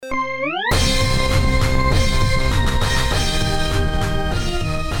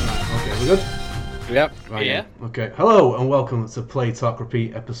Yep. Right, Yeah. Okay. Hello and welcome to Play Talk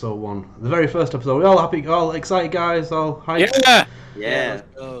Repeat episode 1. The very first episode. We all happy, all excited, guys. All hyped. Yeah. Yeah. Let's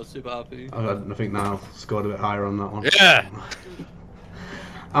go. Super happy. I think now scored a bit higher on that one. Yeah.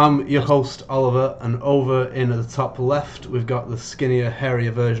 I'm your host Oliver, and over in at the top left we've got the skinnier,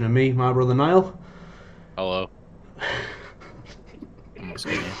 hairier version of me, my brother Niall. Hello. I'm not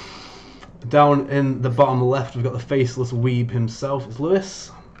skinny. Down in the bottom left we've got the faceless weeb himself. It's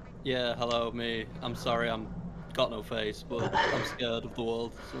Lewis. Yeah. Hello, me. I'm sorry. I'm got no face, but I'm scared of the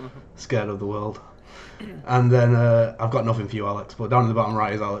world. So. Scared of the world. And then I've got nothing for you, Alex. But down in the bottom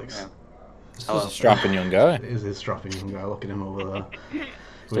right is Alex. Yeah. This is a strapping young guy. It is his strapping young guy. Look at him over there.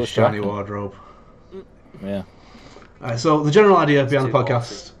 Still With shiny strapping. wardrobe. Yeah. Alright, so the general idea behind the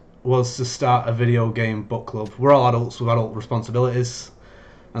podcast was to start a video game book club. We're all adults with adult responsibilities,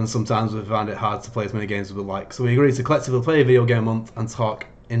 and sometimes we find it hard to play as many games as we'd like. So we agreed to collectively play a video game a month and talk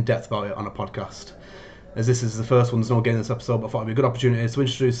in depth about it on a podcast. As this is the first one, there's no game in this episode, but I thought it'd be a good opportunity to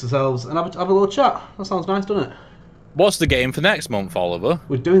introduce ourselves and have a little chat. That sounds nice, doesn't it? What's the game for next month, Oliver?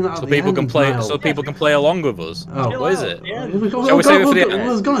 We're doing that So at the people end, can play. Niall. So people can play along with us. Oh. What is it? Yeah. Shall we save it for the end?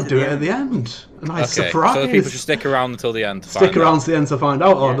 We're going to do it at the end. A nice Okay. surprise. So people should stick around until the end. To Stick find around out. to the end to find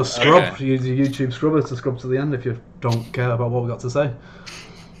out, or just scrub. Okay. Use your YouTube scrubber to scrub to the end if you don't care about what we got to say.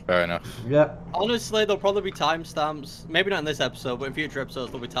 Fair enough. Yeah. Honestly, there'll probably be timestamps. Maybe not in this episode, but in future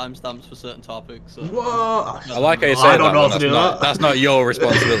episodes there'll be timestamps for certain topics. So. What? I like how you say I don't that know one. how to do that. That's not your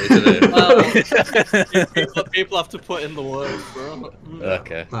responsibility to do. Well, people have to put in the work, bro.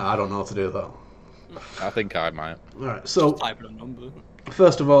 Okay. Nah, I don't know how to do that. I think I might. Alright, so Type in a number.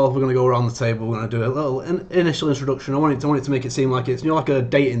 first of all, we're going to go around the table. We're going to do a little initial introduction. I want it to make it seem like it's like a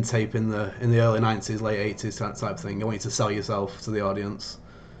dating tape in the early 90s, late 80s type thing. I want you to sell yourself to the audience.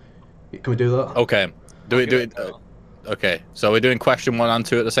 Can we do that? Okay. Do it. Okay. So we're doing question 1 and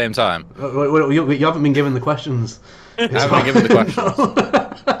 2 at the same time. Wait, you haven't been given the questions. I haven't been given the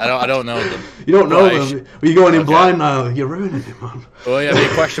questions. I don't know them. You don't know Right. them. You're going in Okay. blind now. You're ruining it, man. Well, yeah, the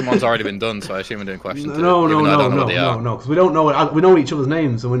question 1's already been done, so I assume we're doing question 2. No, even though I don't know what they are. because we don't know. We know each other's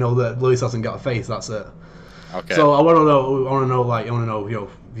names, and we know that Lewis hasn't got a face. That's it. Okay. So I want to know,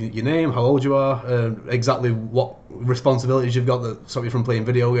 your name, how old you are, exactly what responsibilities you've got that stop you from playing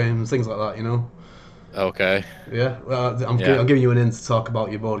video games, things like that. You know. Okay. Yeah. I'm giving you an in to talk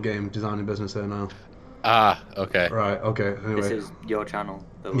about your board game designing business here now. Ah. Okay. Right. Okay. Anyway. This is your channel.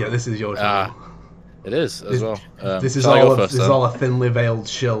 Yeah, this is your channel. It is as well. This is shall I all. go A, first, this is then? all a thinly veiled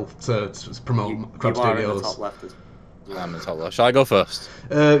shill to promote Crab you are in the Studios. top left as well. I'm the top left. Shall I go first?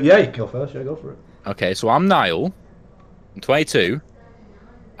 Yeah, you can go first. Yeah, go for it. Okay. So I'm Niall. I'm 22.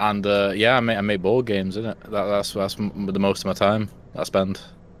 And yeah, I make board games, innit? That's the most of my time I spend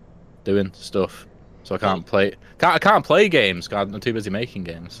doing stuff. So I can't play. I can't play games. 'Cause I'm too busy making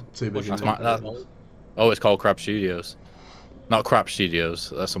games. Too busy. That's Oh, it's called Crab Studios. Not Crab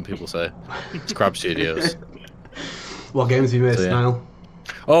Studios, as some people say. It's Crab Studios. What games have you missed, So, yeah. Niall?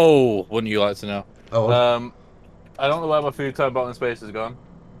 Oh, wouldn't you like to know? Oh, I don't know where my food time button space has gone.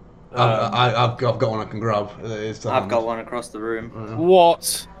 I've got one I can grab. It's to I've hand. got one across the room.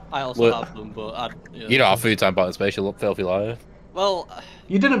 What? I also Look. have them, but You don't have food time button space, you filthy liar. Well,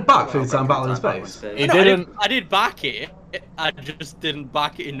 You didn't back Well, Food I've Time got Battle in Food Time Space? He no, didn't. I did back it. I just didn't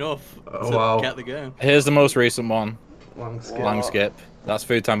back it enough Oh, to wow. get the game. Here's the most recent one. Lang skip. Lang skip. That's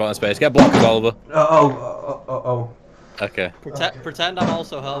food time button space. Get blocked, Oliver. Oh. Okay. Pretend I'm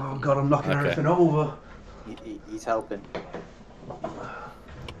also Oh, helping. God, I'm knocking Okay. everything over. He's helping.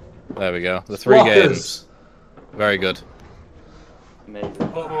 There we go. The 3 Squawkers. games. Very good. Amazing.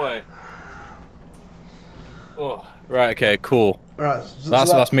 Put away. Oh. Right. Okay. Cool. Right,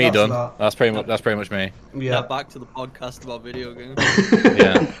 That's me done. that. That's pretty much me. Yeah, Yeah. back to the podcast about video games.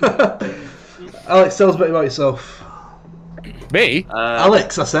 Yeah. Alex, tell us a bit about yourself. Me?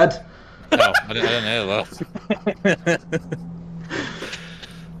 Alex, I said. No, I didn't hear that.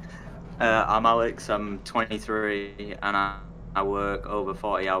 I'm Alex. I'm 23, and I work over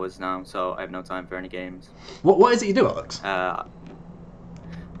 40 hours now, so I have no time for any games. What is it you do, Alex?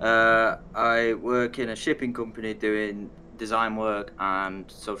 I work in a shipping company doing design work and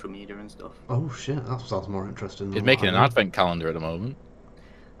social media and stuff. Oh shit, that sounds more interesting. He's than making what an I advent calendar at the moment.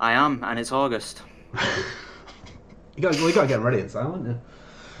 I am, and it's August. You got to get ready in silent. Yeah.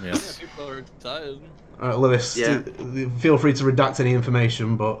 Yeah, Yes. people are excited. Alright, Lewis, Yeah. feel free to redact any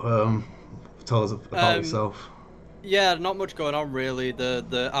information, but tell us about yourself. Yeah, not much going on really.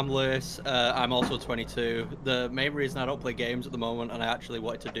 I'm Lewis. I'm also 22. The main reason I don't play games at the moment, and I actually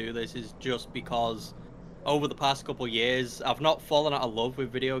wanted to do this, is just because over the past couple of years, I've not fallen out of love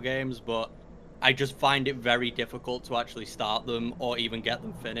with video games, but I just find it very difficult to actually start them or even get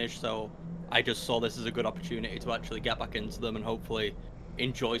them finished. So I just saw this as a good opportunity to actually get back into them and hopefully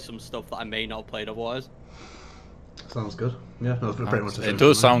enjoy some stuff that I may not have played otherwise. Sounds good. Yeah, no, pretty much. It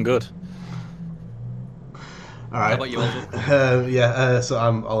does sound good. All right. How about you, Oliver? So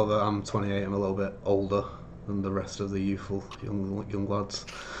I'm Oliver. I'm 28. I'm a little bit older than the rest of the youthful young lads.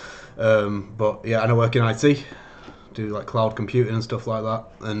 But yeah, and I work in IT, do like cloud computing and stuff like that.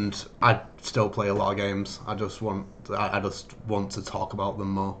 And I still play a lot of games. I just want to talk about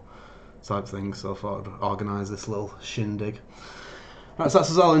them more, type thing. So I thought I'd organise this little shindig. Right, so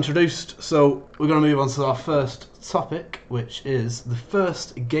that's us all introduced. So we're going to move on to our first topic, which is the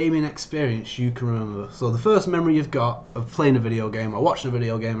first gaming experience you can remember. So the first memory you've got of playing a video game or watching a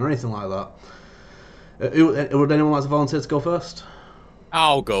video game or anything like that. Would anyone like to volunteer to go first?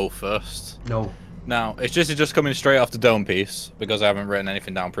 I'll go first. No. Now, it's just coming straight off the dome piece because I haven't written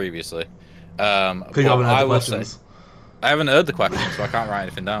anything down previously. Because you haven't heard the questions. I haven't heard the question, so I can't write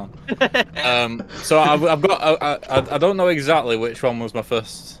anything down. So I've got. I don't know exactly which one was my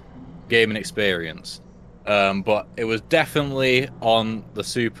first gaming experience, but it was definitely on the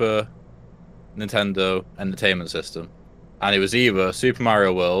Super Nintendo Entertainment System, and it was either Super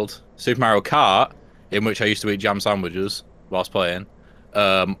Mario World, Super Mario Kart, in which I used to eat jam sandwiches whilst playing,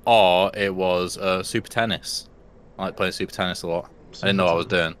 or it was Super Tennis. I like playing Super Tennis a lot. I didn't know what I was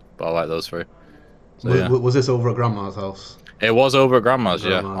doing, but I like those three. So, yeah. Was this over at Grandma's house? It was over at Grandma's,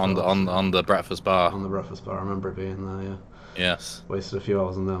 yeah, on the breakfast bar. On the breakfast bar, I remember it being there, yeah. Yes. Wasted a few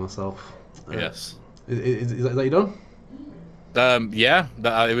hours in there myself. Yes. Is that you done? Yeah,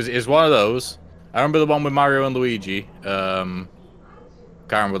 it was one of those. I remember the one with Mario and Luigi. Can't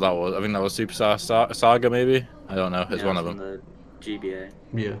remember what that was. I think that was Super Saga, maybe. I don't know. It's one of them. The GBA.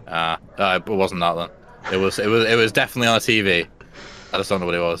 Yeah. It wasn't that then. It was definitely on a TV. I just don't know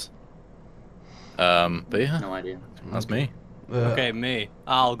what it was. But yeah. No idea. That's me. Okay, me.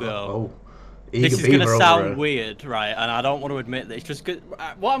 I'll go. Oh. This is gonna sound weird, right? And I don't want to admit that. It's just good.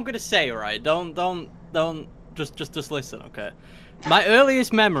 What I'm gonna say, right? Don't. Just listen, okay? My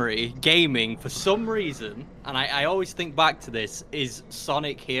earliest memory gaming, for some reason, and I always think back to this, is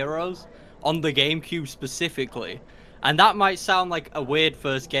Sonic Heroes on the GameCube specifically. And that might sound like a weird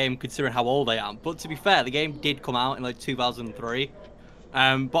first game considering how old I am, but to be fair, the game did come out in like 2003.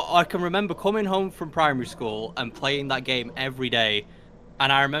 But I can remember coming home from primary school and playing that game every day,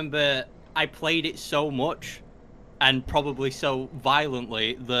 and I remember I played it so much and probably so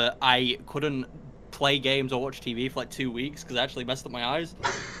violently that I couldn't play games or watch TV for like 2 weeks because I actually messed up my eyes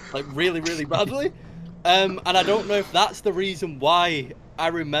like really badly. And I don't know if that's the reason why I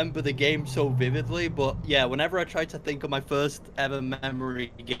remember the game so vividly, but yeah, whenever I try to think of my first ever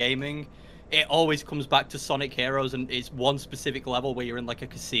memory gaming, it always comes back to Sonic Heroes, and it's one specific level where you're in like a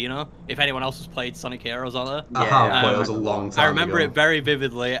casino. If anyone else has played Sonic Heroes on there, it was a long time I remember ago. it very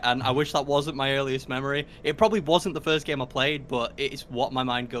vividly, and I wish that wasn't my earliest memory. It probably wasn't the first game I played, but it's what my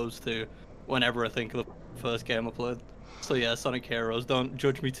mind goes to whenever I think of the first game I played. So yeah, Sonic Heroes. Don't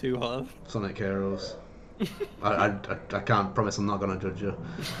judge me too hard. Sonic Heroes. I can't promise I'm not gonna judge you.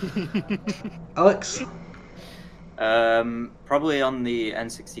 Alex? Probably on the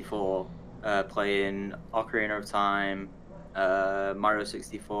N64. Playing Ocarina of Time, Mario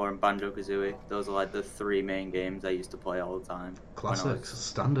 64, and Banjo-Kazooie. Those are like the three main games I used to play all the time. Classics,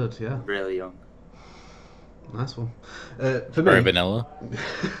 standard, yeah. Really young. Nice one. For Very me, vanilla.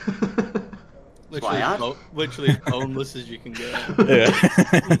 Literally boneless as you can get.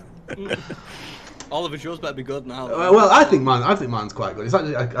 Yeah. Oliver, yours better be good now. well, I think mine's quite good. It's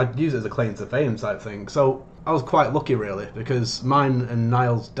actually I'd use it as a claim to fame type thing. So I was quite lucky really because mine and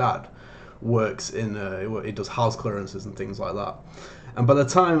Niall's dad works in he does house clearances and things like that. And by the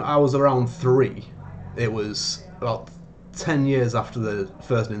time I was around 3, it was about 10 years after the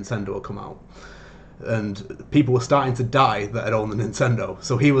first Nintendo had come out. And people were starting to die that had owned the Nintendo.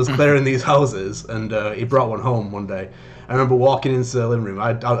 So he was clearing these houses, and he brought one home one day. I remember walking into the living room.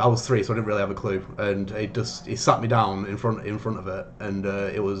 I was 3, so I didn't really have a clue. And he sat me down in front of it, and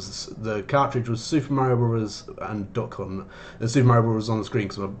the cartridge was Super Mario Bros. And Duck Hunt. And Super Mario Bros. Was on the screen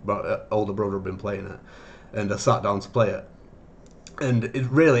because my older brother had been playing it, and I sat down to play it. And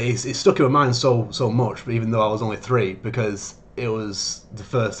it stuck in my mind so much, but even though I was only 3, because it was the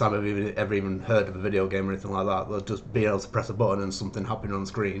first time I've ever even heard of a video game or anything like that. But just being able to press a button and something happening on the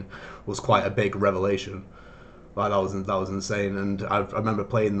screen was quite a big revelation. Like that was insane. And I remember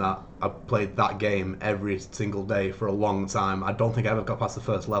playing that. I played that game every single day for a long time. I don't think I ever got past the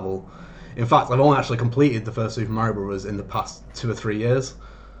first level. In fact, I've only actually completed the first Super Mario Bros. In the past 2 or 3 years.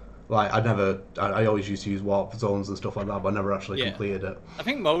 Like I always used to use warp zones and stuff like that, but I never actually completed it. I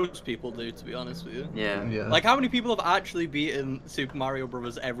think most people do, to be honest with you. Yeah. Like, how many people have actually beaten Super Mario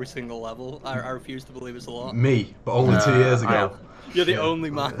Bros. Every single level? I refuse to believe it's a lot. Me, but only 2 years ago. You're the only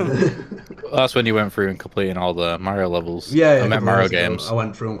man. That's when you went through and completing all the Mario levels. Yeah, I meant Mario games. I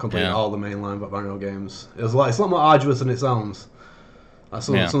went through and completed all the mainline Mario games. It's a lot more arduous than it sounds.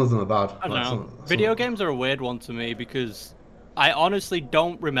 Some of them are bad. I don't know. Video games are a weird one to me because I honestly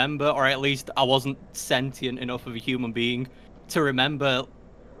don't remember, or at least I wasn't sentient enough of a human being to remember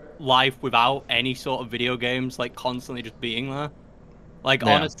life without any sort of video games, like constantly just being there. Like,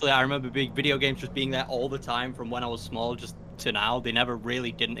 honestly, I remember video games just being there all the time from when I was small just to now. They never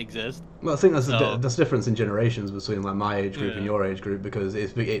really didn't exist. Well, I think that's the difference in generations between like my age group and your age group, because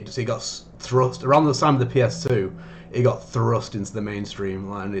it got thrust around the time of the PS2. It got thrust into the mainstream,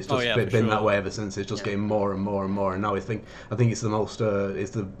 and it's just been that way ever since. It's just getting more and more and more, and now I think it's the most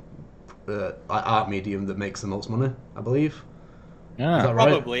it's the art medium that makes the most money, I believe. Yeah, is that right?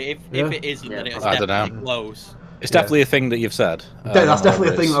 Probably. If it isn't, then it's I don't definitely know. close. It's definitely a thing that you've said. That's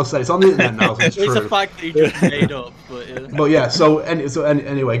definitely a thing I've said. It's on the internet now, so it's true. It's a fact that you just made up, but yeah. But yeah,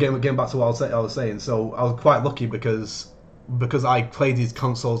 anyway, getting back to what I was saying. So I was quite lucky because I played these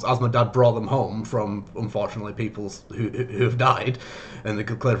consoles as my dad brought them home from, unfortunately, people who have died, and they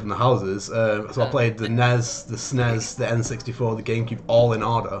could clear from the houses. So I played the NES, the SNES, the N64, the GameCube, all in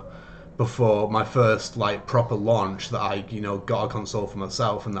order before my first like proper launch that I got a console for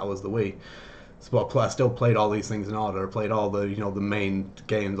myself, and that was the Wii. So I still played all these things in order. I played all the the main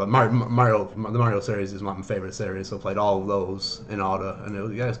games. Like the Mario series is my favorite series, so I played all of those in order, and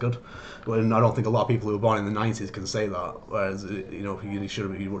it's good. But I don't think a lot of people who were born in the 90s can say that. Whereas you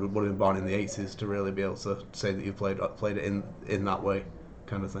would have been born in the 80s to really be able to say that you played it in that way,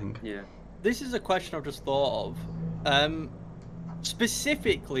 kind of thing. Yeah. This is a question I've just thought of.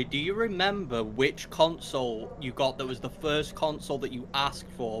 Specifically, do you remember which console you got that was the first console that you asked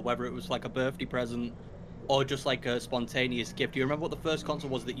for, whether it was like a birthday present or just like a spontaneous gift? Do you remember what the first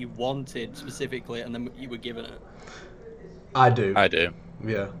console was that you wanted specifically and then you were given it? I do.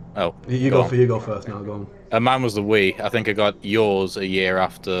 Yeah. Oh. You go first now. Go on. Mine was the Wii. I think I got yours a year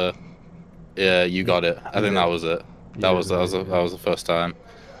after you got it. I think that was it. That was the first time.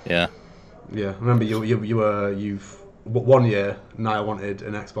 Yeah. Yeah. I remember you've 1 year. Now I wanted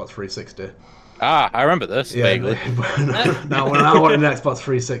an Xbox 360. Ah, I remember this vaguely. Now when I wanted an Xbox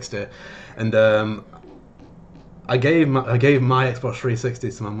 360, and I gave my Xbox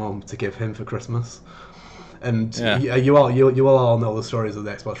 360 to my mum to give him for Christmas. And you all know the stories of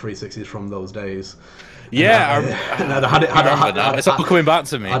the Xbox 360s from those days. Yeah, and I'd had it. It's all coming back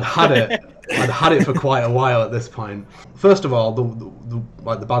to me. I'd had it for quite a while at this point. First of all,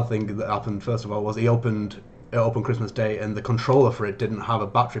 the bad thing that happened first of all was it opened Christmas Day, and the controller for it didn't have a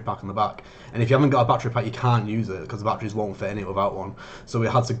battery pack on the back. And if you haven't got a battery pack, you can't use it because the batteries won't fit in it without one. So we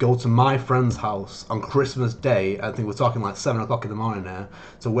had to go to my friend's house on Christmas Day. I think we're talking like 7 o'clock in the morning there,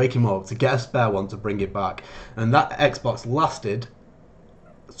 to wake him up to get a spare one to bring it back. And that Xbox lasted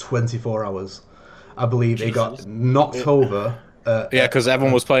 24 hours. I believe it got knocked over. Because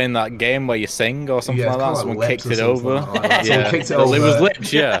everyone was playing that game where you sing or something like that. Someone kicked it over. Someone kicked it over. It was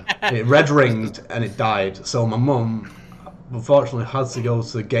glitched, yeah. It red ringed and it died. So my mum, unfortunately, had to go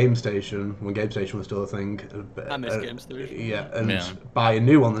to Game Station when Game Station was still a thing. I miss Game Station. Yeah, and buy a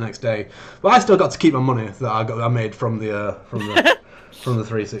new one the next day. But I still got to keep my money that I made from the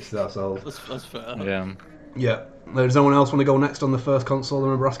 360 that I sold. That's fair. Yeah. Yeah. Does anyone else want to go next on the first console I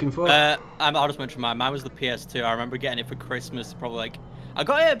remember asking for? I'll just mention mine. Mine was the PS2. I remember getting it for Christmas. Probably I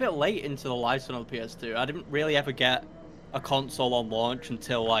got it a bit late into the lifespan of the PS2. I didn't really ever get a console on launch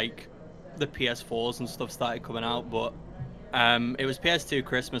until like the PS4s and stuff started coming out. But it was PS2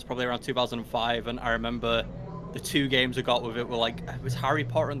 Christmas, probably around 2005, and I remember the 2 games I got with it were it was Harry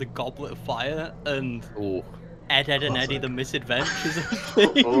Potter and the Goblet of Fire and Ed, and Eddie the Misadventures.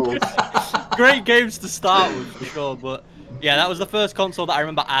 Great games to start with, for sure. But yeah, that was the first console that I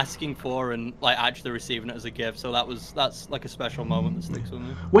remember asking for and actually receiving it as a gift. So that's like a special moment that sticks with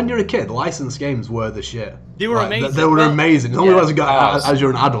me. When you're a kid, licensed games were the shit. They were amazing. They were amazing. Only as you're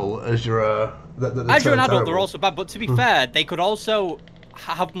an adult, as you're an adult, they're also bad. But to be fair, they could also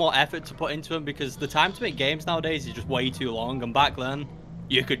have more effort to put into them because the time to make games nowadays is just way too long. And back then,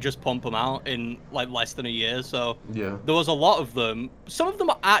 you could just pump them out in less than a year. So there was a lot of them. Some of them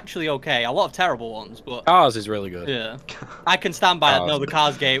are actually okay. A lot of terrible ones, but Cars is really good. Yeah, I can stand by that. No, the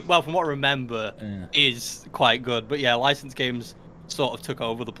Cars game, well, from what I remember, is quite good. But yeah, licensed games sort of took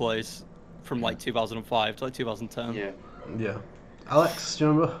over the place from 2005 to 2010. Yeah. Alex, do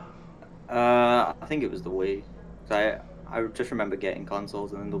you remember? I think it was the Wii. I I just remember getting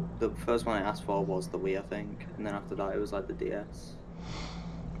consoles, and then the first one I asked for was the Wii, I think, and then after that it was like the DS.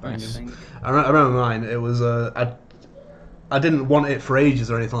 Nice. I think. I remember mine. It was I didn't want it for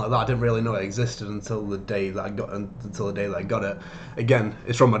ages or anything like that. I didn't really know it existed until the day that I got it. Again,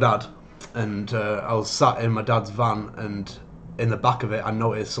 it's from my dad, and I was sat in my dad's van, and in the back of it, I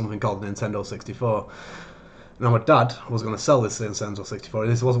noticed something called Nintendo 64. Now my dad was going to sell this Nintendo 64.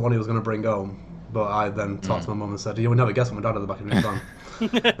 This wasn't one he was going to bring home, but I then talked to my mum and said, "You would never guess what my dad had at the back of his van."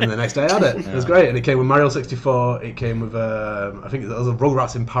 And the next day I had it. It was great, and it came with Mario 64. It came with I think there was a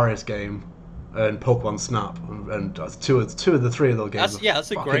Rugrats in Paris game. And Pokemon Snap, and two of the three of those games.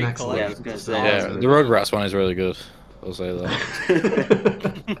 That's a great excellent. Yeah, I was gonna say, Yeah, the Rugrats one is really good. I'll say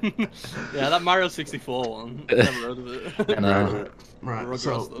that. Yeah, that Mario 64 one. Never heard of it. No. Right, Rugrats,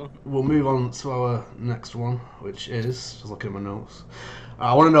 so though. we'll move on to our next one, which is just looking at my notes.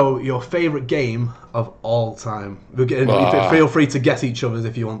 I want to know your favourite game of all time. Feel free to guess each other's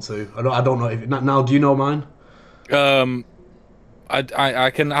if you want to. I don't know if now. Do you know mine?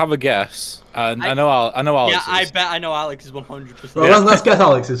 I can have a guess. I know Alex. Yeah, I bet I know Alex is 100%. Well, let's guess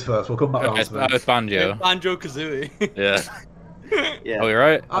Alex's first. We'll come back Okay, on to that. it's Banjo. Banjo-Kazooie. Yeah. Yeah. Oh, you're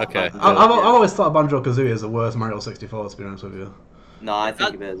right. Okay. I've always thought Banjo-Kazooie is the worst Mario 64, to be honest with you. No, I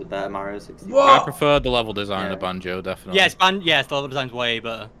think of it as a better Mario 64. What? I prefer the level design of Banjo, definitely. Yes, the level design's way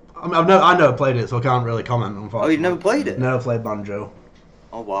better. I never played it, so I can't really comment. Unfortunately. Oh, you've never played it? Never played Banjo.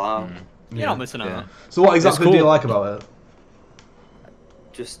 Oh wow. You're not missing out. So what exactly cool. do you like about it?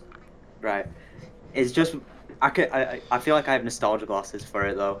 Just right. It's just I feel like I have nostalgia glasses for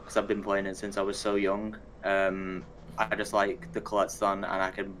it though, because I've been playing it since I was so young. I just like the collectathon, and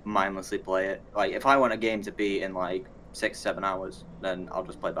I can mindlessly play it. Like if I want a game to be in like 6-7 hours, then I'll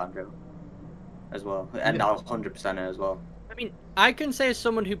just play Banjo as well, and I'll 100% it as well. I mean, I can say as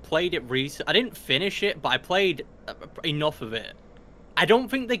someone who played it I didn't finish it, but I played enough of it. I don't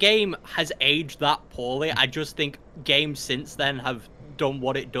think the game has aged that poorly. I just think games since then have done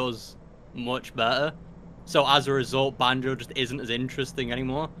what it does much better. So as a result, Banjo just isn't as interesting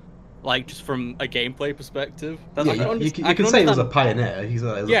anymore. Like, just from a gameplay perspective. You can say he was a pioneer. He's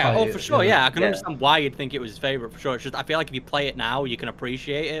a pioneer. For sure, yeah. I can understand why you'd think it was his favourite, for sure. It's just, I feel like if you play it now, you can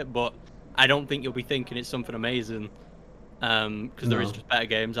appreciate it, but I don't think you'll be thinking it's something amazing. Because there is just better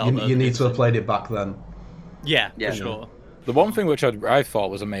games out there. You need to have played it back then. Yeah, for sure. The one thing which I thought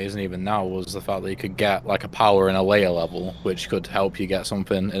was amazing even now was the fact that you could get like a power in a later level, which could help you get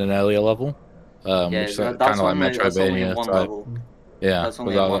something in an earlier level. Which is kind of like Metroidvania type. Yeah, that's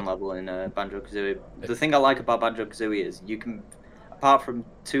only one level in Banjo-Kazooie. The thing I like about Banjo-Kazooie is you can, apart from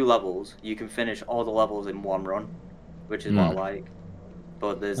 2 levels, you can finish all the levels in one run, which is what I like.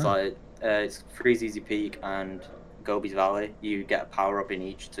 But there's like it's Freeze Easy Peak and Gobi's Valley. You get a power up in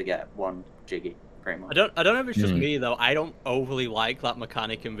each to get 1 Jiggy. Pretty much. I don't know if it's just me though. I don't overly like that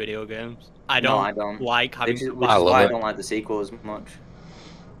mechanic in video games. I don't like having. Which is why I don't like the sequel as much.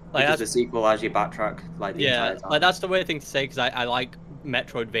 Like, because the sequel has you backtrack like the entire time. Like that's the weird thing to say because I like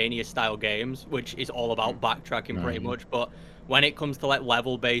Metroidvania style games, which is all about backtracking pretty much. But when it comes to like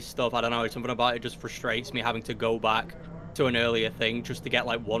level based stuff, I don't know. Something about it just frustrates me having to go back to an earlier thing just to get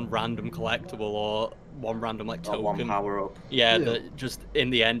like one random collectible or one random like token. Or one power up. Yeah, that just in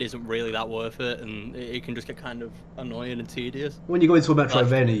the end isn't really that worth it, and it can just get kind of annoying and tedious. When you go into a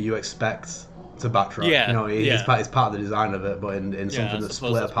Metroidvania, you expect to backtrack. Yeah, you know, it's part of the design of it, but in something that's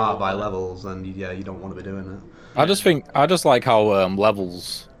split apart by levels, then you don't want to be doing it. I just like how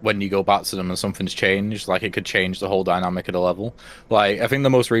levels, when you go back to them and something's changed, like it could change the whole dynamic of the level. Like I think the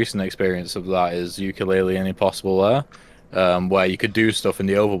most recent experience of that is Yooka-Laylee and Impossible Lair. Where you could do stuff in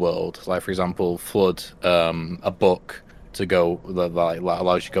the overworld, like for example, flood a book to go that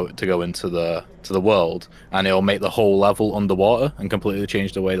allows you to go into the world, and it'll make the whole level underwater and completely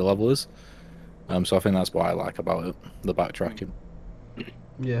change the way the level is. So I think that's what I like about it, the backtracking.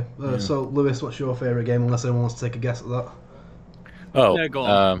 Yeah. So Lewis, what's your favourite game? Unless anyone wants to take a guess at that. Oh, yeah, go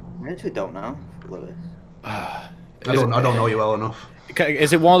on. I actually don't know, Lewis. I don't know you well enough.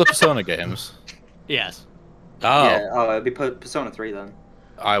 Is it one of the Persona games? Yes. Oh. Yeah, it'd be Persona 3 then.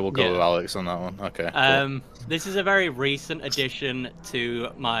 I will go with Alex on that one. Okay. Cool. This is a very recent addition to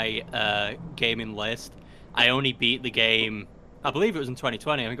my gaming list. I only beat the game, I believe it was in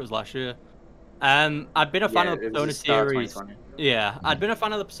 2020. I think it was last year. I'd been a fan of the Persona series. Yeah, I'd been a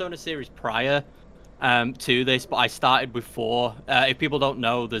fan of the Persona series prior to this, but I started before. If people don't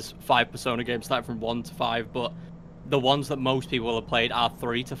know, there's 5 Persona games, starting from 1 to 5, but the ones that most people have played are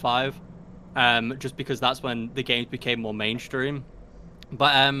 3 to 5. Just because that's when the games became more mainstream.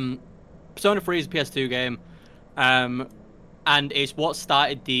 But Persona 3 is a PS2 game. and it's what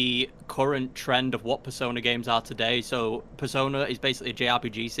started the current trend of what Persona games are today. So Persona is basically a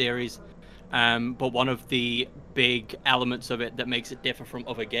JRPG series, but one of the big elements of it that makes it differ from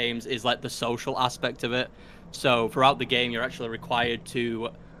other games is like the social aspect of it. So throughout the game, you're actually required to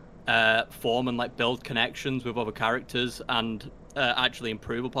form and like build connections with other characters and actually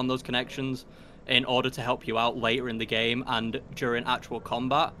improve upon those connections in order to help you out later in the game and during actual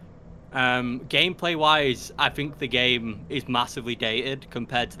combat. Gameplay wise, I think the game is massively dated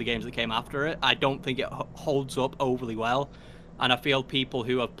compared to the games that came after it. I don't think it holds up overly well, and I feel people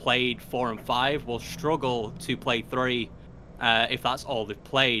who have played 4 and 5 will struggle to play 3 if that's all they've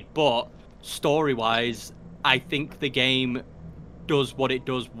played. But story wise, I think the game does what it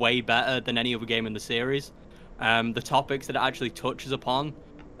does way better than any other game in the series. The topics that it actually touches upon,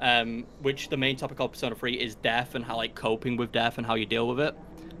 which the main topic of Persona 3 is death and how like coping with death and how you deal with it.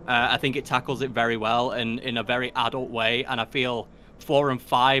 I think it tackles it very well and in a very adult way, and I feel 4 and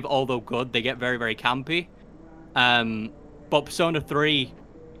 5, although good, they get very, very campy. But Persona 3,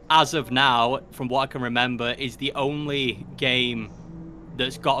 as of now, from what I can remember, is the only game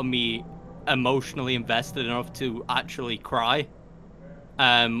that's gotten me emotionally invested enough to actually cry.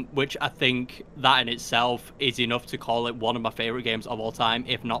 Which I think that in itself is enough to call it one of my favorite games of all time,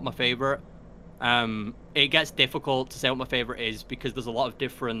 if not my favorite. It gets difficult to say what my favorite is because there's a lot of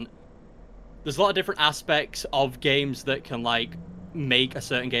different aspects of games that can like make a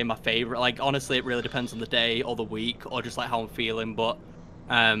certain game my favorite. Like honestly, it really depends on the day or the week or just like how I'm feeling. But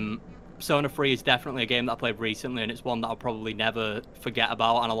Persona 3 is definitely a game that I played recently, and it's one that I'll probably never forget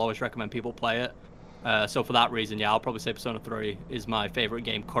about, and I'll always recommend people play it. So for that reason, yeah, I'll probably say Persona 3 is my favorite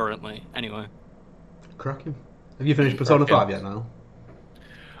game currently. Anyway. Cracking. Have you finished Persona 5 yet now?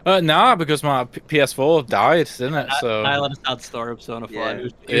 Nah, because my PS4 died, didn't it? So I let a sad story of Persona 5. Yeah. It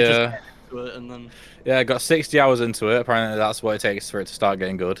was Yeah. just into it and then... Yeah, I got 60 hours into it. Apparently, that's what it takes for it to start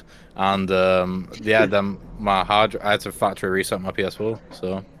getting good. And yeah, then I had to factory reset my PS4.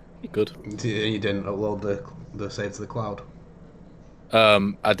 So good. You didn't upload the save to the cloud.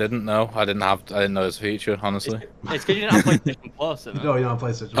 I didn't know. I didn't know it was a feature, honestly. It's because you didn't have PlayStation Plus, isn't it? No, you're not on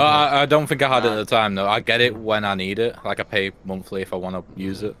PlayStation. I don't think I had it at the time, though. I get it when I need it. Like, I pay monthly if I want to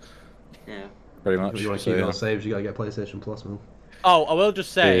use it. Yeah. Pretty much. If you want to So, keep yeah. your saves, you gotta get PlayStation Plus, man. Oh, I will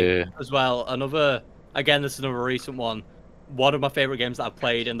just say Yeah. as well, again, this is another recent one. One of my favorite games that I've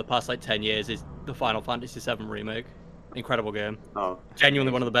played in the past like 10 years is the Final Fantasy VII Remake. Incredible game. Oh.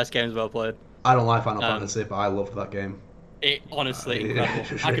 Genuinely one of the best games I've ever played. I don't like Final Fantasy, but I love that game. It honestly Yeah,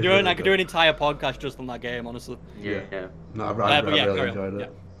 incredible. it's I could really do an entire podcast just on that game, honestly. Yeah. Yeah. No, I But yeah, really carry on, enjoyed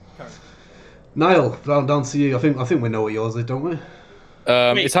it. yeah. Niall, down to you. I think we know what yours is, don't we?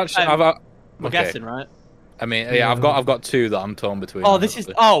 Wait, It's actually. we're okay. guessing, right? I mean, yeah, I've got two that I'm torn between. Oh, this is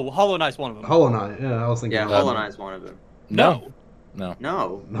Hollow Knight's one of them. Hollow Knight. Yeah, I was thinking. Yeah, Hollow Knight's one of them. No. No.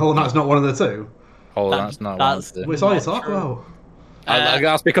 Hollow Knight's not one of the two. Hollow Knight's not one. of the- Well, it's all you Not talk true. about.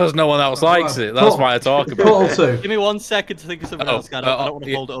 That's because no one else likes it. That's why I talk about Portal it. 2. Give me 1 second to think of something else. I don't want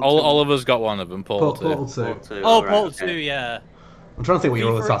to hold it up. Oliver's got one of them. Portal 2. Portal 2. Portal 2. Oh, right, Portal okay. 2, yeah. I'm trying to think what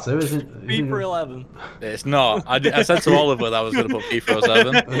your other FIFA tattoo is. Isn't FIFA 11. It's not. I said to Oliver that I was going to put FIFA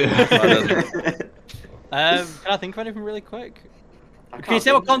 7. Can I think of anything really quick? I Can you can't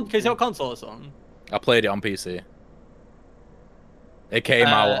say what think. console it's on? I played it on PC. It came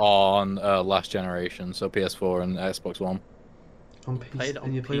out on last generation, so PS4 and Xbox One. On PC. Played on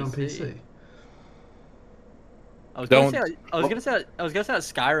and you played on PC. PC. I was Don't- gonna say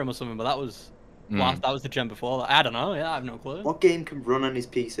Skyrim or something, but that was that was the gen before that. I don't know. Yeah, I have no clue. What game can run on his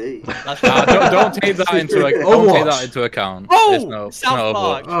PC? That's Don't take that into account. Oh, It's no, South no,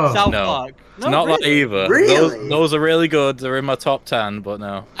 Park. Oh. South No. Park. It's not that really? either. Really? Those are really good. They're in my top 10, but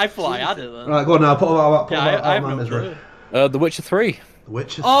no. I thought I had it then. Right, go on now. Put Yeah, I have my no misery. clue. The Witcher 3. The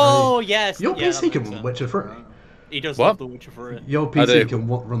Witcher 3. Oh yes. Your yeah, that PC makes can sense. run Witcher 3. He does What? love The Witcher 3. Your I do. PC can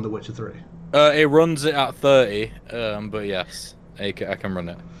run The Witcher 3. It runs it at 30, but yes, I can run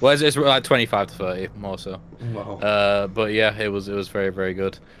it. Well, it's like 25 to 30, more so. Wow. But yeah, it was very, very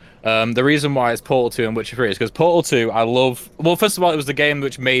good. The reason why it's Portal 2 and Witcher 3 is because Portal 2, I love... Well, first of all, it was the game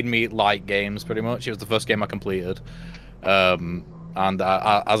which made me like games, pretty much. It was the first game I completed. And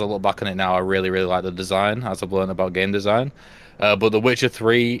as I look back on it now, I really, really like the design, as I've learned about game design. But The Witcher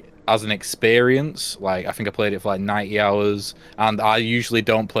 3, as an experience, like, I think I played it for like 90 hours, and I usually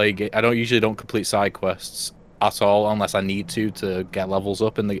don't complete side quests at all unless I need to get levels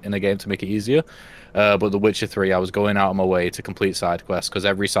up in the game to make it easier. But The Witcher 3, I was going out of my way to complete side quests, because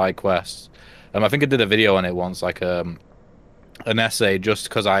every side quest, I think I did a video on it once, like an essay, just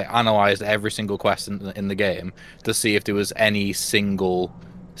because I analyzed every single quest in the game to see if there was any single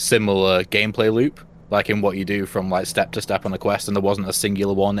similar gameplay loop like in what you do from like step to step on the quest, and there wasn't a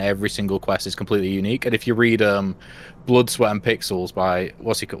singular one. Every single quest is completely unique. And if you read Blood, Sweat, and Pixels by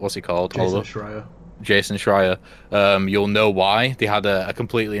what's he called? Jason Oliver? Schreier. Jason Schreier, you'll know why. They had a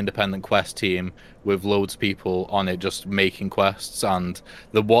completely independent quest team with loads of people on it just making quests, and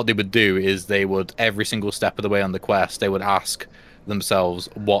what they would do is they would, every single step of the way on the quest, they would ask themselves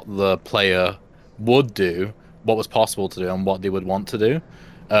what the player would do, what was possible to do, and what they would want to do.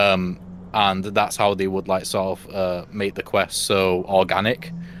 And that's how they would like sort of make the quest so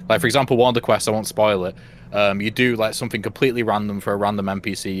organic. Like for example, one of the quests, I won't spoil it, you do like something completely random for a random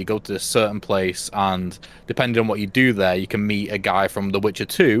NPC. You go to a certain place, and depending on what you do there, you can meet a guy from The Witcher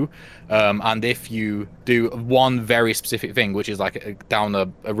 2. And if you do one very specific thing, which is like down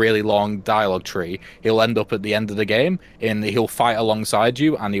a really long dialogue tree, he'll end up at the end of the game, and he'll fight alongside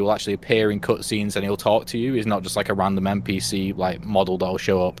you, and he will actually appear in cutscenes, and he'll talk to you. He's not just like a random NPC like model that'll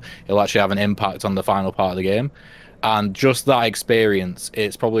show up. He'll actually have an impact on the final part of the game. And just that experience,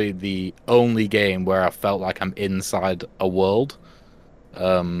 it's probably the only game where I felt like I'm inside a world.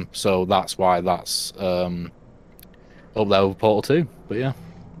 So that's why that's up there with Portal 2. But yeah.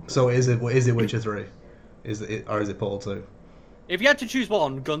 So is it Witcher 3? Is it, or is it Portal 2? If you had to choose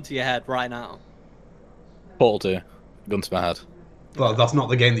one, gun to your head right now. Portal 2. Gun to my head. Well, that's not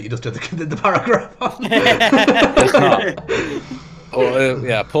the game that you just did the paragraph on. It's not.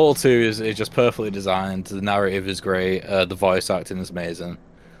 Yeah, Portal 2 is just perfectly designed. The narrative is great. The voice acting is amazing.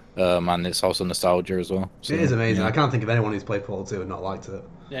 And it's also nostalgia as well. So, It is amazing. yeah. I can't think of anyone who's played Portal 2 and not liked it.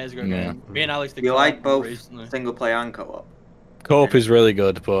 Yeah, it's a good Yeah. game. Me and Alex did You co-op like both recently. single player and co-op? Co-op is really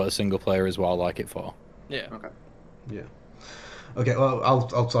good, but a single player is what I like it for. Yeah. Okay. Yeah. Okay. Well,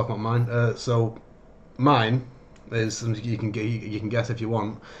 I'll talk about mine. So, mine is, you can guess if you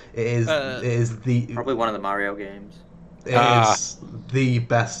want. It is the Probably one of the Mario games. it is the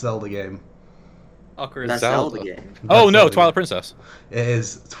best Zelda game. Ocarina That's of Time. Zelda game. Oh Best no, Zelda Twilight game. Princess. It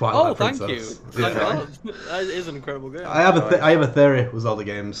is Twilight Oh, thank you. Princess. Thank Yeah. God. That is an incredible game. I have a theory with Zelda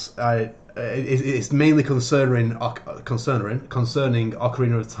games. It's mainly concerning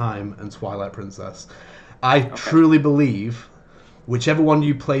Ocarina of Time and Twilight Princess. I truly believe whichever one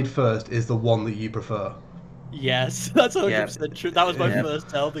you played first is the one that you prefer. Yes, that's 100% true. That was my first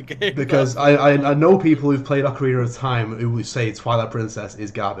Zelda game. Because I know people who've played Ocarina of Time who would say Twilight Princess is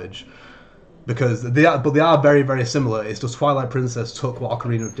garbage. Because they are very, very similar. It's just Twilight Princess took what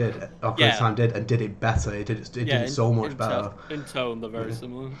Ocarina of Time did and did it better. It did it so much better. In tone, they're very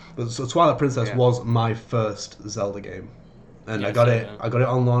similar. But so Twilight Princess was my first Zelda game, and Yeah, I got same, it. yeah. I got it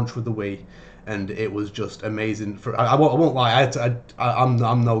on launch with the Wii, and it was just amazing. I won't lie.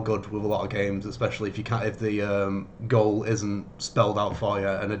 I'm no good with a lot of games, especially if the goal isn't spelled out for you.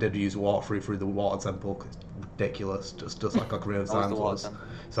 And I did use walkthrough through the water temple. 'Cause it's ridiculous, just like Ocarina of Time was.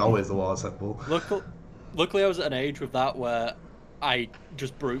 It's always the water temple. Luckily, I was at an age with that where I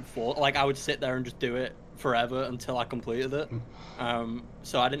just brute force. Like, I would sit there and just do it forever until I completed it.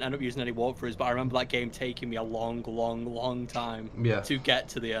 So I didn't end up using any walkthroughs, but I remember that game taking me a long time to get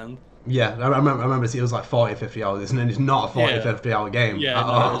to the end. Yeah, I remember it was like 40, 50 hours, and it's not a 40, 50 hour game Yeah, at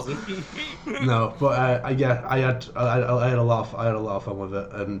no, all. it isn't. No, but I had a lot of fun with it,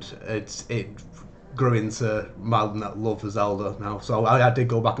 and it grew into my love for Zelda now. So I did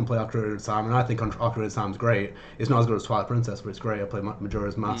go back and play Ocarina of Time, and I think Ocarina of Time's great. It's not as good as Twilight Princess, but it's great. I played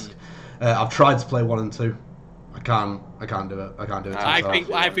Majora's Mask. I've tried to play 1 and 2. I can't do it. I can't do it. to I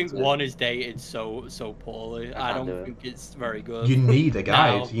myself. think 1 is dated so poorly. I don't think it's very good. You need a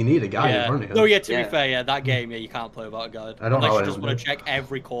guide. No. You need a guide in front of you. No, to be fair, that game, you can't play without a guide. I don't know Unless what you it just would want to do. check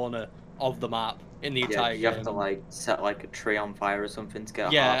every corner of the map in the entire you game. have to like set like a tree on fire or something to get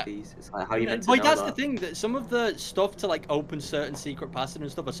a Yeah. heart piece. It's like how you meant to But know that's that? the thing, that some of the stuff to like open certain secret passages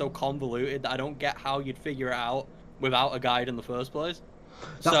and stuff are so convoluted that I don't get how you'd figure it out without a guide in the first place.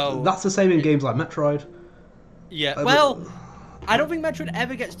 That's the same in games like Metroid. Yeah, well, I don't think Metroid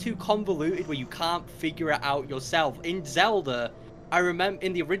ever gets too convoluted where you can't figure it out yourself. In Zelda, I remember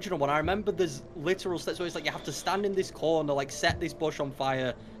in the original one, I remember there's literal steps where it's like you have to stand in this corner, like set this bush on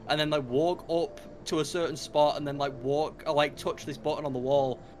fire, and then like walk up to a certain spot, and then like walk or like touch this button on the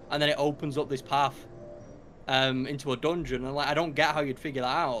wall, and then it opens up this path into a dungeon. And like I don't get how you'd figure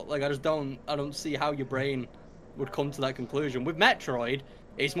that out. Like I don't see how your brain would come to that conclusion. With Metroid,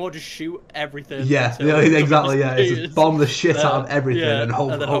 it's more just shoot everything. Yeah, until yeah, something exactly. Yeah, it's just bomb the shit out of everything yeah, and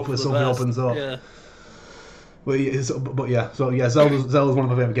then hopefully for the something best. opens up. Yeah. Zelda's one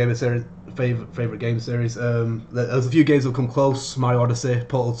of my favorite game series. Favorite game series. There's a few games that come close. Mario Odyssey,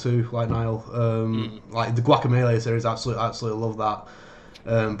 Portal 2, like Niall. Like the Guacamelee series, absolutely love that.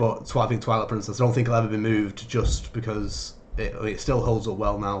 But I think Twilight Princess, I don't think it'll ever be moved, just because it still holds up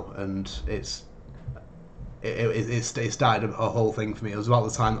well now, and it's it started a whole thing for me. It was about the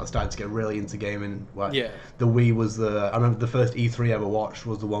time that I started to get really into gaming. Like, Yeah. the Wii was I remember the first E3 I ever watched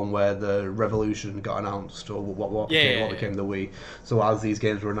was the one where the Revolution got announced, or what became the Wii. So as these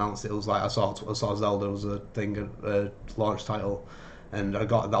games were announced, it was like I saw Zelda was a thing, a launch title, and that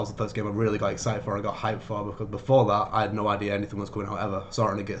was the first game I really got excited for. I got hyped for, because before that I had no idea anything was coming out ever. Saw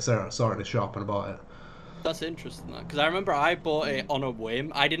it in the shop and bought it. That's interesting, because I remember I bought it on a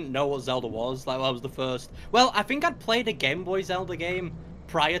whim. I didn't know what Zelda was. Like, that was the first. Well, I think I'd played a Game Boy Zelda game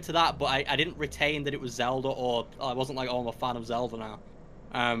prior to that, but I didn't retain that it was Zelda, or I wasn't like, oh, I'm a fan of Zelda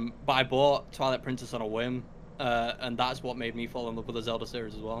now. But I bought Twilight Princess on a whim, and that's what made me fall in love with the Zelda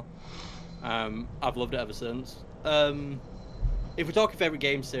series as well. I've loved it ever since. If we're talking favorite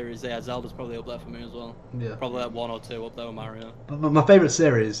game series, yeah, Zelda's probably up there for me as well. Yeah. Probably like 1 or 2 up there with Mario. But my favorite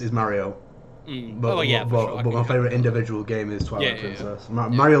series is Mario. But, oh yeah, but my favorite individual game is Twilight Princess.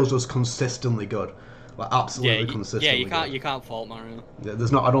 Mario's just consistently good, like absolutely consistently. Yeah, you can't fault Mario. Yeah,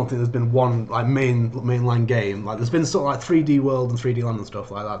 I don't think there's been one like mainline game. Like, there's been sort of like 3D World and 3D Land and stuff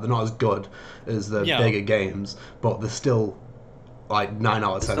like that. They're not as good as the bigger games, but they're still like 9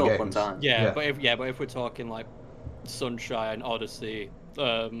 out of 10 games. Fun time. Yeah, but if we're talking like Sunshine, Odyssey,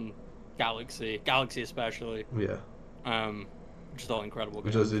 Galaxy especially. Yeah. Just all incredible.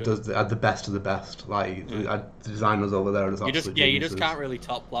 It does the best of the best. Like, the designers over there are just absolutely you just can't really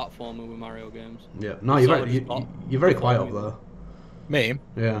top platformer with Mario games. Yeah, no, you're very quiet over there. Me?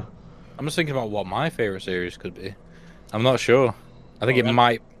 Yeah. I'm just thinking about what my favorite series could be. I'm not sure. I think it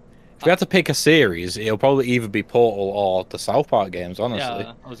might. If we had to pick a series, it'll probably either be Portal or the South Park games. Honestly.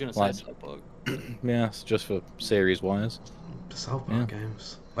 Yeah, I was gonna say South Park. Yeah, it's just for series wise. The South Park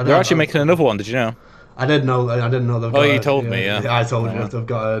games. They're actually making another one. Did you know? I didn't know they've got. Oh, you told me, yeah. I told you they've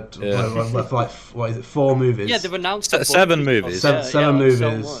got what is it? 4 movies. Yeah, they've announced 7 movies. Seven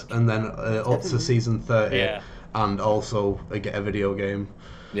movies, and then up to season 30. Yeah. And also get a video game.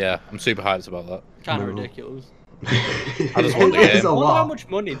 Yeah, I'm super hyped about that. Kind of ridiculous. I just want the game. I wonder how much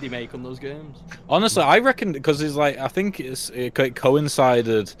money they make on those games. Honestly, I reckon because it's like I think it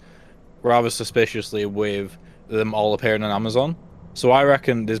coincided rather suspiciously with them all appearing on Amazon. So I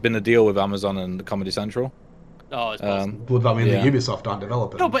reckon there's been a deal with Amazon and Comedy Central. Oh, it's possible. Would that mean that Ubisoft aren't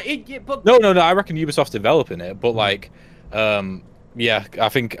developing? No, but No. I reckon Ubisoft's developing it, but like, yeah, I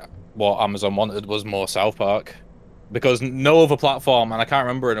think what Amazon wanted was more South Park, because no other platform, and I can't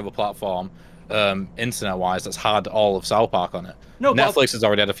remember another platform, internet-wise, that's had all of South Park on it. No, Netflix has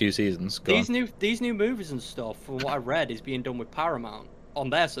already had a few seasons. These new movies and stuff, from what I read, is being done with Paramount on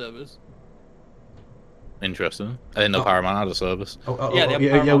their servers. Interesting. I didn't know Paramount had a service.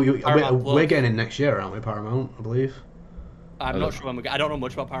 We're getting in next year, aren't we? Paramount, I believe. I'm not sure when I don't know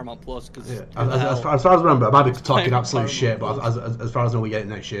much about Paramount Plus because as far as I remember, I might be talking absolute shit, but as far as I know, we get it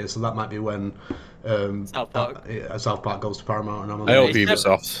next year, so that might be when South Park goes to Paramount. And I hope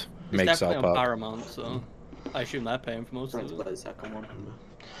Ubisoft makes South Park. On Paramount, so I assume they're paying for most of it. The second one.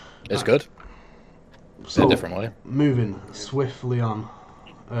 It's good. So, in a different way. Moving swiftly on.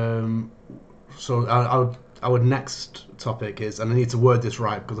 So our next topic is, and I need to word this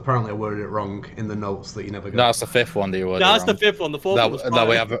right because apparently I worded it wrong in the notes that you never got. That's the 5th one that you worded That's wrong. The 5th one. The 4th one was that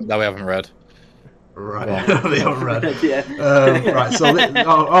we haven't read. Right, they haven't read. Right, so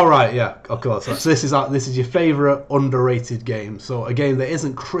all right, yeah, of course. So this is your favourite underrated game. So a game that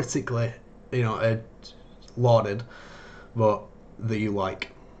isn't critically, lauded, but that you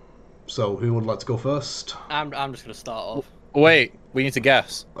like. So who would like to go first? I'm just gonna start off. Wait, we need to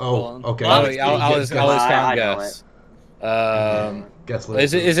guess. Oh, okay. I'll can't guess. Guess.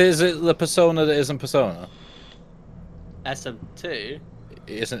 Is it the Persona that isn't Persona? SM2.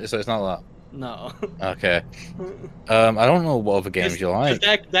 Isn't so? It's not that. No. Okay. I don't know what other games you like.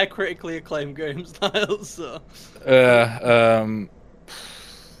 They're critically acclaimed game styles. So.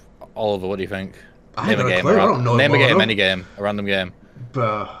 Oliver, what do you think? Name a game. I don't know. Name a game, any game, a random game.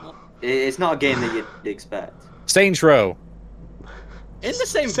 It's not a game that you'd expect. Saints Row. In the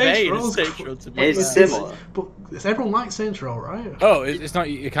same vein as Saints Row, to be It's similar. But everyone likes Saints Row, right? Oh, it's not.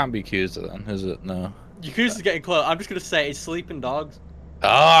 It can't be Yakuza then, is it? No. Yakuza's getting close. I'm just gonna say it's Sleeping Dogs. Oh,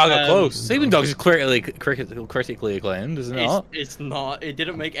 I got close. Sleeping Dogs is critically acclaimed, isn't it? It's not. It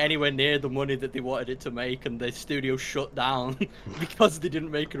didn't make anywhere near the money that they wanted it to make, and the studio shut down because they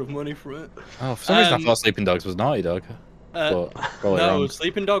didn't make enough money from it. Oh, for some reason I thought Sleeping Dogs was Naughty Dog. No, wrong.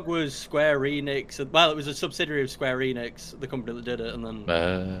 Sleeping Dog was Square Enix. Well, it was a subsidiary of Square Enix, the company that did it, and then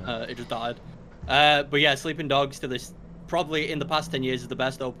it just died. But yeah, Sleeping Dogs to this, probably in the past 10 years, is the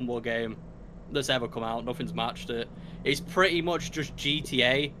best open world game that's ever come out. Nothing's matched it. It's pretty much just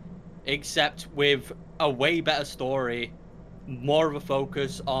GTA, except with a way better story, more of a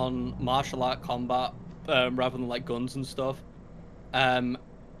focus on martial art combat, rather than like guns and stuff.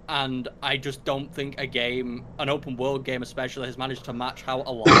 And I just don't think an open world game especially, has managed to match how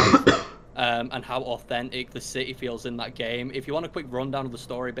alive and how authentic the city feels in that game. If you want a quick rundown of the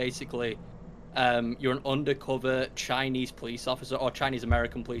story, basically, you're an undercover Chinese police officer or Chinese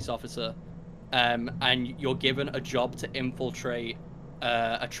American police officer, and you're given a job to infiltrate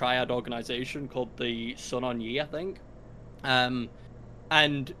a triad organization called the Sun On Yi, I think.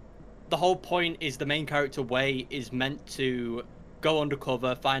 And the whole point is the main character Wei is meant to go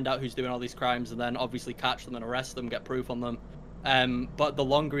undercover, find out who's doing all these crimes, and then obviously catch them and arrest them, get proof on them. But the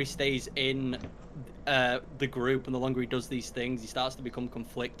longer he stays in the group and the longer he does these things, he starts to become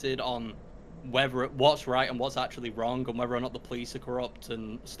conflicted on what's right and what's actually wrong, and whether or not the police are corrupt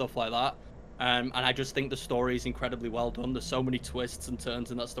and stuff like that. And I just think the story is incredibly well done. There's so many twists and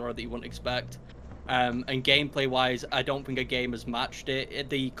turns in that story that you wouldn't expect. And gameplay-wise, I don't think a game has matched it.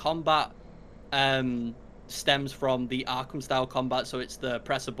 The combat stems from the Arkham-style combat, so it's the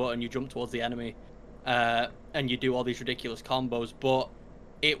press a button, you jump towards the enemy, and you do all these ridiculous combos, but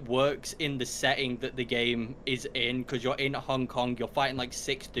it works in the setting that the game is in, because you're in Hong Kong, you're fighting like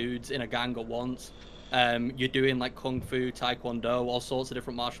 6 dudes in a gang at once, you're doing like Kung Fu, Taekwondo, all sorts of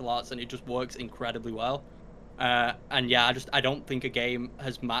different martial arts, and it just works incredibly well. And yeah, I don't think a game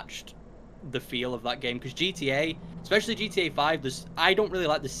has matched the feel of that game, because GTA, especially GTA 5, I don't really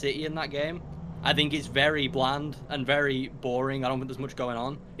like the city in that game. I think it's very bland and very boring. I don't think there's much going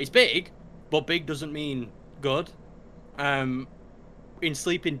on. It's big, but big doesn't mean good. In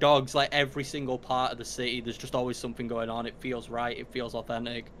Sleeping Dogs, like every single part of the city, there's just always something going on. It feels right. It feels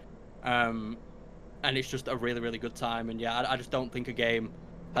authentic. And it's just a really, really good time. And yeah, I just don't think a game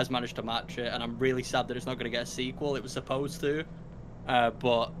has managed to match it. And I'm really sad that it's not going to get a sequel. It was supposed to.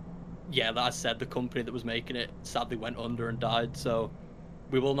 But yeah, that said, the company that was making it sadly went under and died. So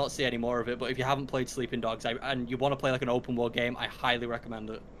we will not see any more of it. But if you haven't played Sleeping Dogs and you want to play like an open world game, I highly recommend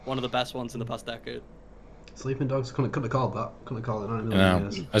it. One of the best ones in the past decade. Sleeping Dogs? Couldn't have called that. Couldn't have called it 9 million Yeah.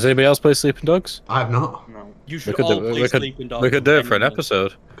 years. Has anybody else played Sleeping Dogs? I have not. No. You should all play Sleeping Dogs. We could do it for an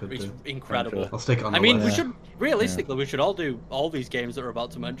episode. Could It's do. incredible. I'll stick it on I the mean, list. we should realistically we should all do all these games that we're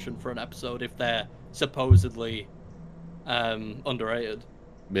about to mention for an episode if they're supposedly underrated.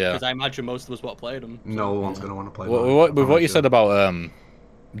 Yeah. Because I imagine most of us won't play them. No one's going to want to play With what you said about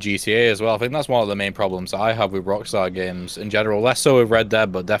GTA as well, I think that's one of the main problems I have with Rockstar games in general. Less so with Red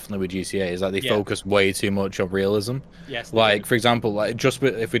Dead, but definitely with GTA, is that they focus way too much on realism. Yes. Like, for example, like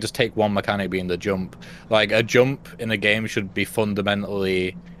if we just take one mechanic being the jump, like a jump in a game should be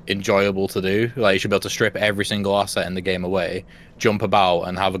fundamentally enjoyable to do. Like, you should be able to strip every single asset in the game away, jump about,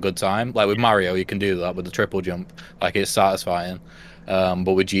 and have a good time. Like with Mario, you can do that with the triple jump. Like, it's satisfying.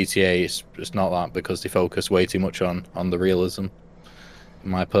 But with GTA, it's not that, because they focus way too much on the realism. In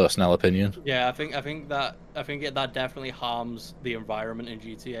my personal opinion. Yeah, I think that definitely harms the environment in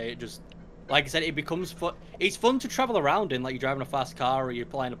GTA. It just, like I said, it becomes fun. It's fun to travel around in, like you're driving a fast car or you're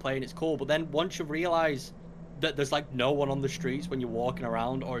flying a plane. It's cool, but then once you realize that there's like no one on the streets when you're walking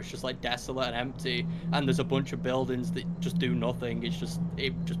around, or it's just like desolate and empty, and there's a bunch of buildings that just do nothing, it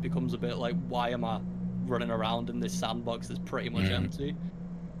just becomes a bit like, why am I running around in this sandbox that's pretty much empty?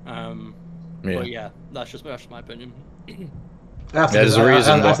 But yeah, that's just my opinion. I have to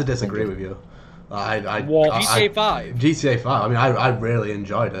disagree with you. GTA 5? GTA 5, I mean, I really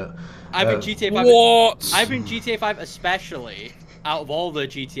enjoyed it. I think GTA 5... What? I think GTA 5 especially, out of all the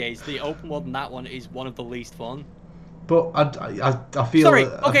GTAs, the open world in that one is one of the least fun. But I feel... Sorry,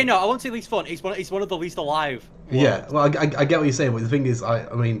 okay, no, I won't say least fun. It's one of the least alive worlds. Yeah, well, I get what you're saying, but the thing is,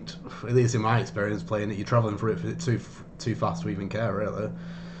 I mean, at least in my experience playing it, you're travelling through it too fast to even care, really.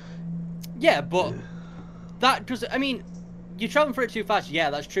 Yeah, but that just... I mean... You're traveling through it too fast,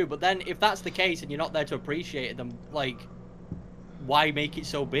 yeah, that's true. But then, if that's the case and you're not there to appreciate it, then like, why make it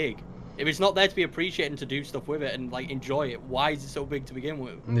so big? If it's not there to be appreciated and to do stuff with it and like enjoy it, why is it so big to begin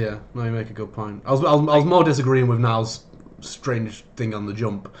with? Yeah, no, you make a good point. I was more disagreeing with Now's strange thing on the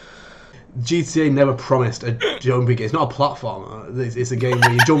jump. GTA never promised a jumping game. It's not a platformer. It's a game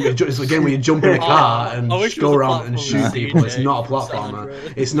where you jump. It's a game where you jump in a car and go around and shoot people. It's not a platformer.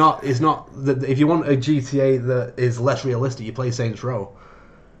 It's not that. If you want a GTA that is less realistic, you play Saints Row.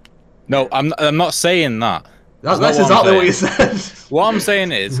 No, I'm not saying that. That's exactly what you said. What I'm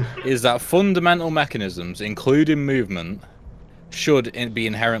saying is that fundamental mechanisms, including movement, should be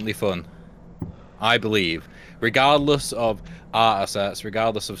inherently fun. I believe, regardless of art assets,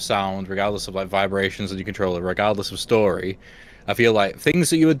 regardless of sound, regardless of like vibrations of your controller, regardless of story. I feel like things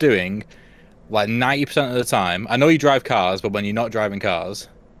that you are doing, like 90% of the time, I know you drive cars, but when you're not driving cars,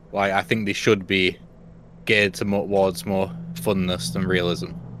 like I think they should be geared towards more funness than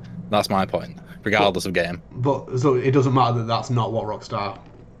realism. That's my point. regardless of game. But so it doesn't matter that that's not what Rockstar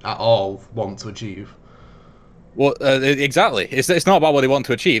at all want to achieve. Well, exactly. It's not about what they want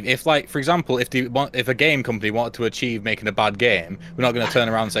to achieve. If, like, for example, if a game company wanted to achieve making a bad game, we're not going to turn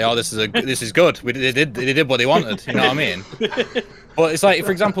around and say, "Oh, this is good." They did what they wanted. You know what I mean? But it's like,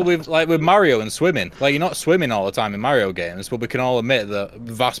 for example, with Mario and swimming. Like, you're not swimming all the time in Mario games, but we can all admit that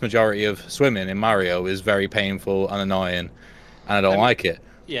the vast majority of swimming in Mario is very painful and annoying, and I don't like it.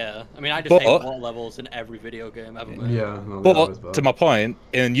 Yeah, I mean, I just hate water levels in every video game ever made. Yeah, no, but to my point,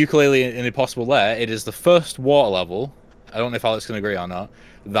 in Yooka-Laylee in Impossible Lair, it is the first water level. I don't know if Alex can agree or not.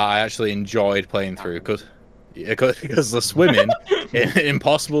 That I actually enjoyed playing through because the swimming in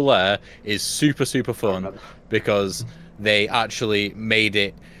Impossible Lair is super fun because they actually made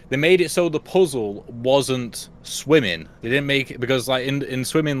it. They made it so the puzzle wasn't swimming. They didn't make it because, like, in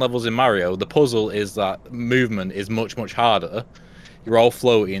swimming levels in Mario, the puzzle is that movement is much harder. You're all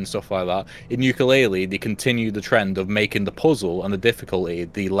floaty and stuff like that. In Yooka-Laylee, they continue the trend of making the puzzle and the difficulty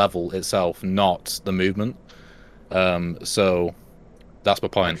the level itself, not the movement. So that's my I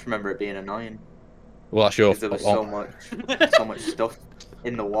point. just remember it being annoying. Well, that's your. Because there was so much stuff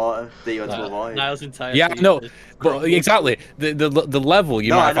in the water that you had to avoid. Niall's entire Yeah, feed no, is but grumpy. exactly. The level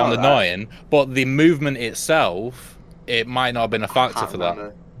you might have found annoying, but the movement itself, it might not have been a factor for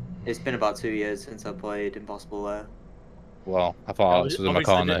that. It's been about 2 years since I played Impossible Lair. Well, I thought Alex was in my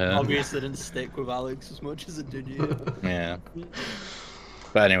corner here. Obviously didn't stick with Alex as much as it did you. Yeah.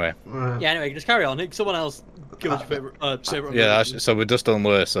 But anyway. Yeah, anyway, just carry on. Nick, someone else give us your favourite. Yeah, so we've just done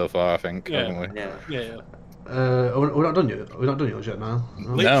Lewis so far, I think, haven't we? Yeah. We're not done yet. We're not done yours yet, now.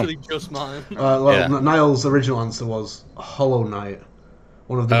 No. Literally just mine. Niall's original answer was Hollow Knight,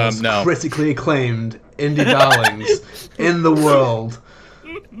 one of the most critically acclaimed indie darlings in the world.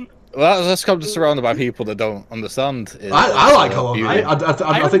 Well, that's come surrounded by people that don't understand. I like Hollow Knight.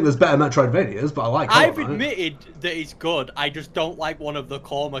 I think there's better Metroidvanias, but I like Hollow Knight. I've admitted that it's good. I just don't like one of the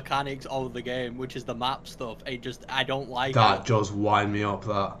core mechanics of the game, which is the map stuff. I don't like that. It. Just wind me up.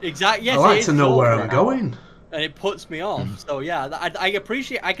 That exactly. Yes, I like to know where I'm going, and it puts me off. So yeah, I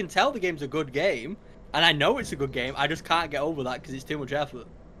appreciate. I can tell the game's a good game, and I know it's a good game. I just can't get over that because it's too much effort.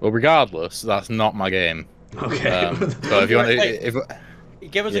 Well, regardless, that's not my game. Okay. So if you want,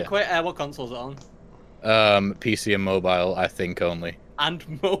 give us a quick. What console is it on? PC and mobile, I think only. And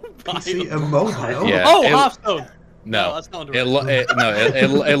mobile. PC and mobile. Yeah. Oh, Hearthstone. No, that's not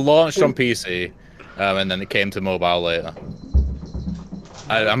it launched on PC, and then it came to mobile later.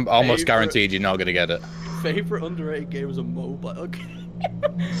 I'm almost guaranteed you're not gonna get it. Favorite underrated game was a mobile game.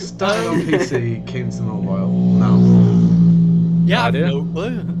 Started on PC, came to mobile. No. Yeah, I have no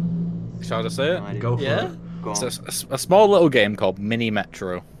clue. Shall I just say it? Go for it. It's a small little game called Mini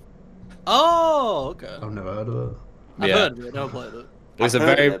Metro. Oh, okay. I've never heard of it. I've heard of it, never played it. It's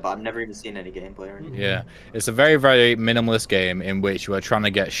but I've never even seen any gameplay or anything. Yeah, it's a very minimalist game in which you are trying to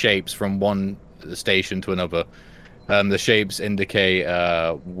get shapes from one station to another. The shapes indicate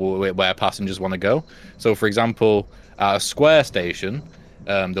where passengers want to go. So, for example, at a square station,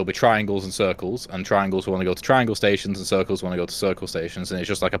 there'll be triangles and circles, and triangles want to go to triangle stations, and circles want to go to circle stations, and it's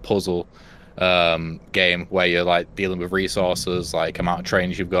just like a puzzle game where you're like dealing with resources, like amount of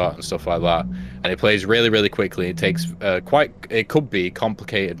trains you've got and stuff like that. And it plays really quickly. It takes it could be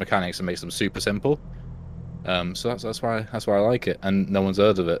complicated mechanics and makes them super simple. So that's why I like it, and no one's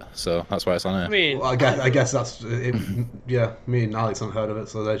heard of it, so that's why it's on here. I mean, well, I guess that's it. Yeah, me and Alex haven't heard of it,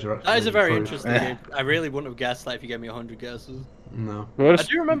 so there's your. That is a very interesting game. I really wouldn't have guessed that if you gave me 100 guesses. No. I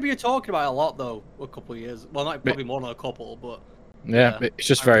do remember you talking about it a lot though, a couple of years. Well, not probably more than a couple, but. Yeah, it's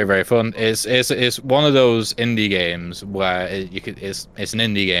just very fun. It's one of those indie games where it's an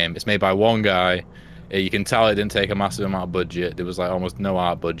indie game. It's made by one guy. You can tell it didn't take a massive amount of budget. There was like almost no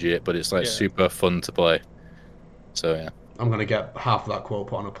art budget, but it's like super fun to play. So yeah. I'm gonna get half of that quote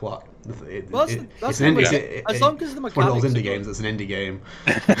put on a plot. As long as the mechanics one of those indie games. It's an indie game.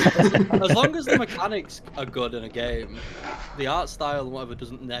 As long as the mechanics are good in a game, the art style and whatever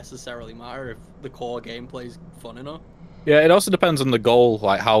doesn't necessarily matter if the core gameplay is fun enough. Yeah, it also depends on the goal,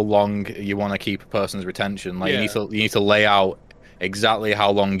 like how long you want to keep a person's retention. Like you need to lay out exactly how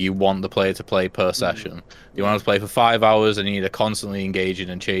long you want the player to play per session. You want to play for 5 hours, and you need to constantly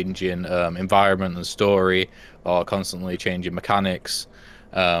engaging and changing environment and story, or constantly changing mechanics,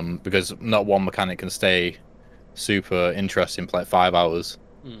 because not one mechanic can stay super interesting for like 5 hours.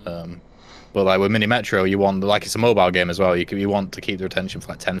 But like with Mini Metro, you want, like, it's a mobile game as well. You want to keep the retention for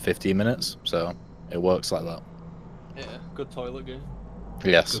like 10-15 minutes, so it works like that. Yeah, good toilet game.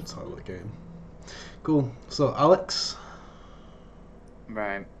 Yes. Good toilet game. Cool. So Alex.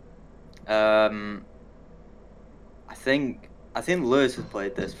 Right. I think Lewis has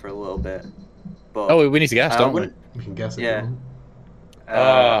played this for a little bit. But Oh, we need to guess, don't we? We can guess it. Yeah.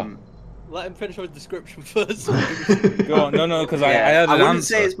 Let him finish his description first. Go on, no, because I yeah, had I an wouldn't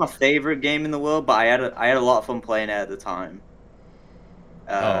answer. say it's my favorite game in the world, but I had a lot of fun playing it at the time.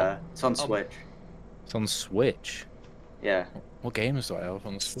 It's on Switch. It's on Switch. Yeah. What games do I have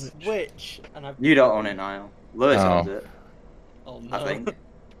on the Switch? Switch, and I've. You don't own it, Niall. Lewis Oh. owns it. Oh no. I think.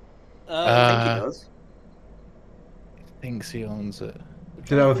 Uh, I think he does. Thinks he owns it.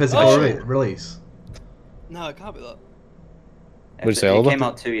 Did it have a physical Oh. release? no, it can't be that. Would you say it Oliver? came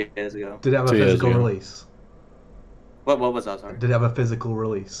out 2 years ago. Did it have a 2 years physical ago. release? What was that? Sorry. Did it have a physical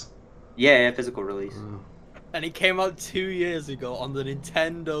release? Yeah, physical release And it came out 2 years ago on the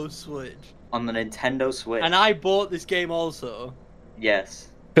Nintendo Switch. on the Nintendo Switch. And I bought this game also. Yes.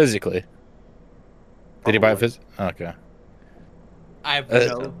 Physically. Did he buy it Probably. Okay. I have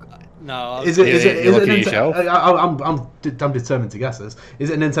Uh, no. Is it? Yeah, Is it? you're Is it looking at Nintendo? yourself. I'm determined to guess this. Is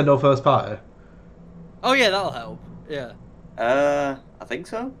it a Nintendo first party? Oh yeah, that'll help. Yeah. I think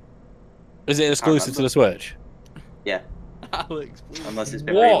so. Is it exclusive to the Switch? Yeah, Alex, please. unless it's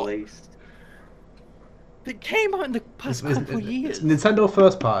been What? re-released. It came out in the past couple of It's years. Nintendo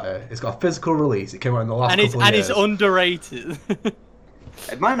first party. It's got a physical release. It came out in the last And it's couple of years. underrated.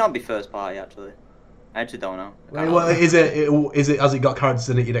 It might not be first party actually. I actually don't know. I can't Well, remember. is it? Has it got characters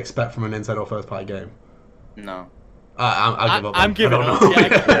in it you'd expect from a Nintendo first party game? No. I give up. I'm giving I up. don't Yeah, I know.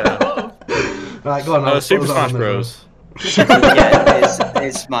 give up. Right, go on. Alex, Super what was that Smash on Bros. Yeah,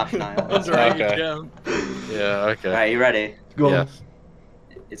 it's Smash now. Underrated Okay. gem. Yeah, okay. Right, you ready? Go on. Yes.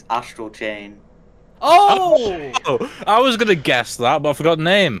 It's Astral Chain. Oh, Oh, I was gonna guess that, but I forgot the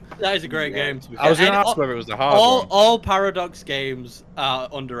name. that is a great Yeah. game. To be I was fair. gonna And ask whether it was the hard all one. all Paradox games are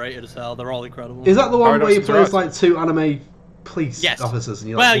underrated as hell. They're all incredible. Is that the one Paradox where you play as Interactive. like two anime police Yes. officers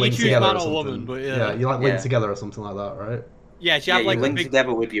and you Well, like you link choose together man or or something? woman, but yeah. you like link Yeah. together or something like that, right? Yeah, you Yeah, have you like the link big.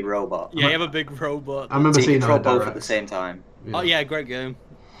 together with your robot. Yeah, you have a big robot. I remember So you seeing can that control in both at the Direct. same time. Oh yeah, great game.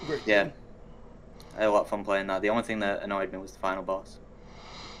 Great Yeah. game. I had a lot of fun playing that. The only thing that annoyed me was the final boss.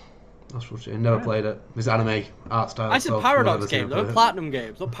 That's what you never played it. It's anime art style. I said so Paradox you'll never see games, me they're play it. Platinum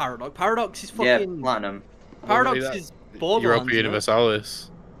games, not Paradox. Paradox is Yeah, fucking. Platinum. Paradox That- is Borderlands. Europa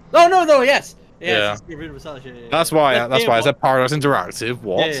Universalis. No, yes. Yeah. Yeah. It's Europa Universalis, yeah. That's why. That's That's why I Gearbox. said Paradox Interactive.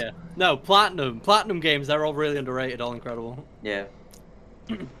 What? Yeah, yeah. No, Platinum games, they're all really underrated, all incredible. Yeah.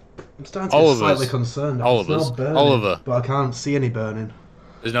 I'm starting to get Oliver's. slightly concerned. I can Oliver's. smell burning, Oliver. but I can't see any burning.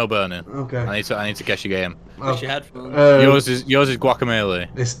 There's no burning. Okay. I need to guess your game. Wish you had fun. yours is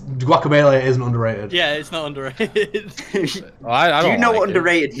Guacamelee. This Guacamelee isn't underrated. Yeah, it's not underrated. I Do don't you know like what it.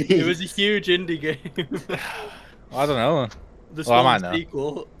 underrated means? It was a huge indie game. I don't know. The Well, I Swan might know.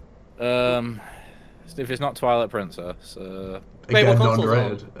 sequel. If it's not Twilight Princess, Again, Wait, what not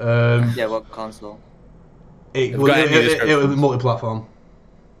console's underrated. Yeah, what console? It Have was got any it was descriptions? multi-platform.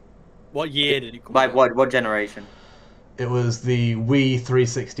 What year did it come Like out? what generation? It was the Wii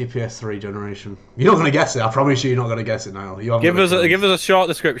 360 PS3 generation. You're not gonna guess it. I promise you, you're not gonna guess it now. You haven't give got us a give us a short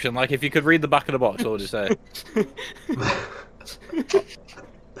description. Like if you could read the back of the box, what would you say?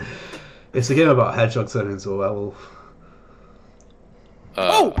 It's a game about a hedgehog turning into a werewolf.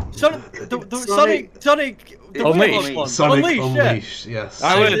 Oh, Sonic, Sonic, the Unleashed. Unleashed one. Sonic Unleashed, Unleashed, yes.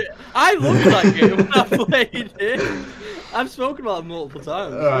 I would- I loved that game when I played it. I've spoken about it multiple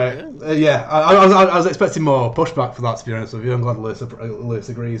times. Alright, yeah, I was expecting more pushback for that, to be honest with you. I'm glad Lewis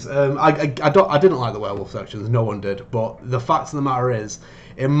agrees. I didn't like the werewolf sections, no one did, but the fact of the matter is,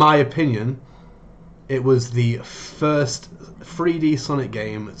 in my opinion, it was the first 3D Sonic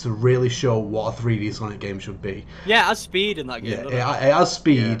game to really show what a 3D Sonic game should be. Yeah, it has speed in that game. Yeah, doesn't it has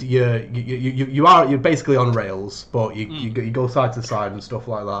speed. You're basically on rails, but you go side to side and stuff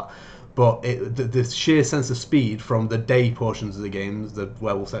like that. But the sheer sense of speed from the day portions of the games, the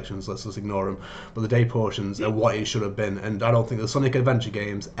werewolf sections, let's just ignore them, but the day portions are what it should have been. And I don't think the Sonic Adventure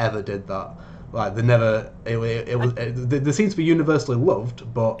games ever did that. Like they never. They seem to be universally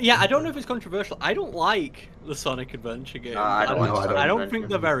loved, but Yeah, I don't know if it's controversial. I don't like the Sonic Adventure games. I don't like Sonic I don't Adventure. think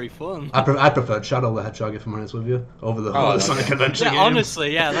they're very fun. I preferred Shadow the Hedgehog, if I'm honest with you, over the Oh, Sonic okay. Adventure Yeah, games.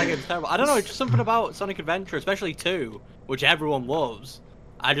 honestly, yeah, that game's terrible. I don't know, it's just something about Sonic Adventure, especially 2, which everyone loves.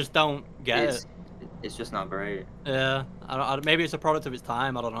 I just don't get It's just not great. it. Yeah, maybe it's a product of its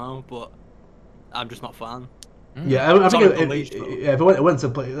time, I don't know, but I'm just not a fan. Yeah, I Sonic think Unleashed, though. if I went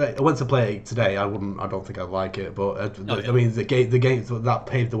to play it today, I don't think I'd like it. But Oh, yeah. I mean, the games that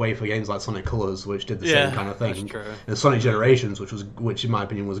paved the way for games like Sonic Colors, which did the same kind of that's thing, true. and Sonic Generations, which in my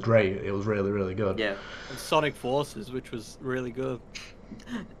opinion was great. It was really, really good. Yeah. And Sonic Forces, which was really good.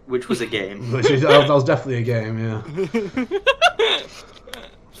 Which was a game. Which is, that was definitely a game. Yeah.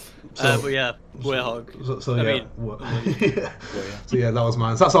 But yeah, Warthog. So I yeah. mean, So yeah, that was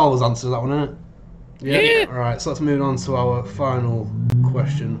mine. So that's all I was answering that one, isn't it? Yeah. All right. So let's move on to our final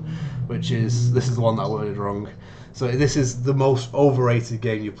question, which is this is the one that I worded wrong. So this is the most overrated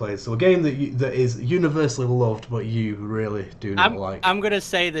game you played. So a game that is universally loved, but you really do not like. I'm gonna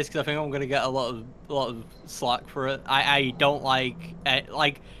say this because I think I'm gonna get a lot of slack for it. I don't like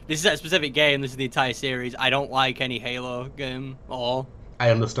this is a specific game. This is the entire series. I don't like any Halo game at all. I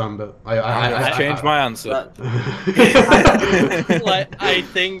understand it. I changed my answer. Like I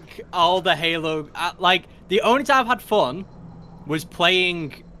think all the Halo, like the only time I've had fun was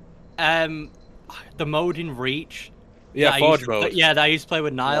playing, the mode in Reach. Yeah, Forge mode. Yeah, that I used to play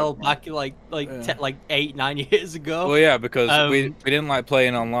with Niall back like 8-9 years ago. Well, yeah, because we didn't like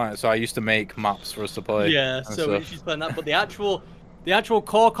playing online, so I used to make maps for us to play. Yeah, so we used playing that. But the actual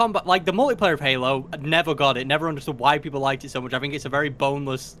core combat, like the multiplayer of Halo, I never got it. Never understood why people liked it so much. I think it's a very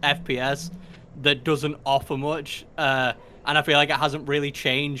boneless FPS that doesn't offer much. And I feel like it hasn't really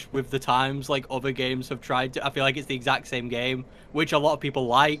changed with the times like other games have tried to. I feel like it's the exact same game, which a lot of people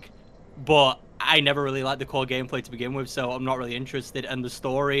like, but I never really liked the core gameplay to begin with, so I'm not really interested. And the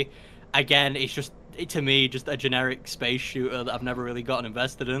story, again, it's just, to me, just a generic space shooter that I've never really gotten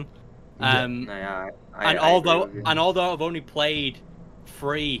invested in. And although I've only played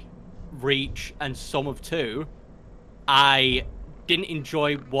 3, Reach, and some of 2, I didn't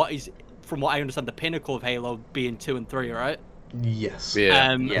enjoy what is, from what I understand, the pinnacle of Halo being 2 and 3, right? Yes.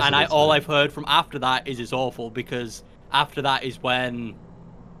 Yeah. Yes, and all I've heard from after that is it's awful, because after that is when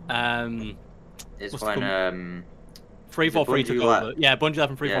it's when 343 took Bungie over. Yeah, Bungie left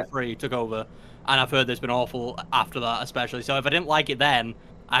and 343 took over, and I've heard there's been awful after that, especially. So if I didn't like it then,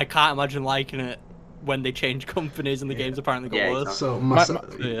 I can't imagine liking it when they change companies and the game's apparently got worse. So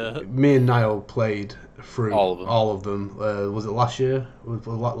me and Niall played through all of them. Was it last year?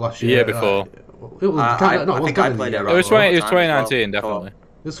 Last year? Yeah, before. I think I played it around. It was 2019, definitely.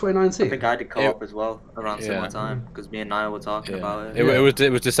 It was 2019. I think I did co-op as well around similar time because me and Niall were talking about it. It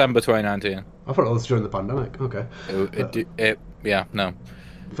was December 2019. I thought it was during the pandemic. Okay. No.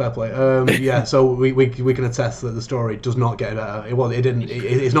 Fair play. Yeah, so we can attest that the story does not get better.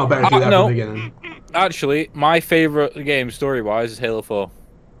 It's not better from the beginning. Actually, my favourite game story-wise is Halo 4.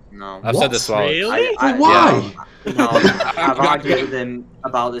 No. I've said this before. Really? Why? No, I've argued with them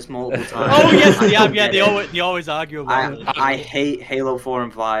about this multiple times. Oh yes, yeah, they always argue about it. I hate Halo 4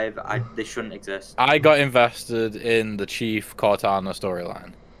 and 5. They shouldn't exist. I got invested in the Chief Cortana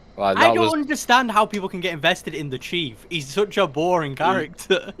storyline. Like, I don't understand how people can get invested in the Chief. He's such a boring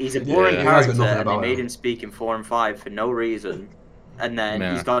character. He's a boring character, and they made him speak in 4 and 5 for no reason, and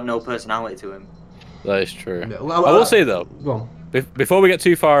then he's got no personality to him. That is true. I will say though, before we get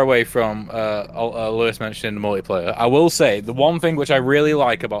too far away from Lewis mentioning the multiplayer, I will say the one thing which I really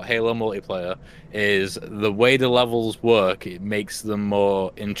like about Halo multiplayer is the way the levels work. It makes them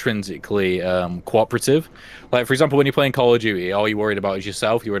more intrinsically cooperative. Like, for example, when you're playing Call of Duty, all you're worried about is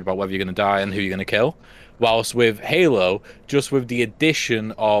yourself. You're worried about whether you're going to die and who you're going to kill. Whilst with Halo, just with the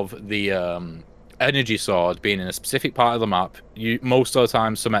addition of the energy sword being in a specific part of the map, most of the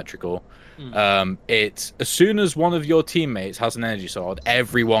time symmetrical. It's as soon as one of your teammates has an energy sword,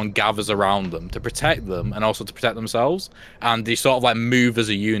 everyone gathers around them to protect them and also to protect themselves, and they sort of like move as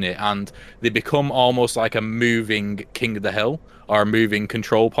a unit, and they become almost like a moving King of the Hill or a moving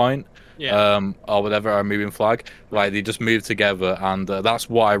control point, or whatever, or a moving flag. Like, they just move together, and that's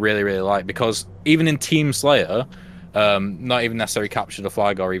what I really, really like, because even in Team Slayer, not even necessarily capture the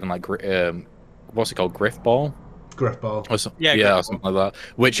flag or even like what's it called, Griffball? Griffball. Or something like that,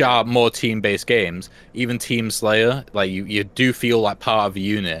 which are more team-based games. Even Team Slayer, like you do feel like part of a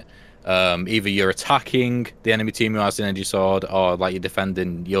unit. Either you're attacking the enemy team who has the energy sword, or like you're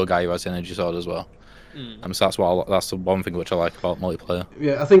defending your guy who has the energy sword as well. So that's the one thing which I like about multiplayer.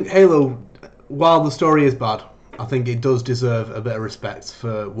 Yeah, I think Halo, while the story is bad, I think it does deserve a bit of respect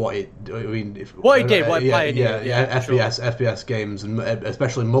for what it. I mean, FPS games, and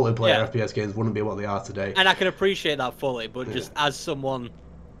especially multiplayer FPS games, wouldn't be what they are today. And I can appreciate that fully, but just as someone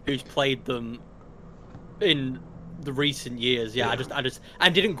who's played them in the recent years, I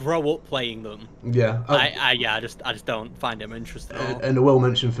didn't grow up playing them. I just don't find them interesting at all. And I will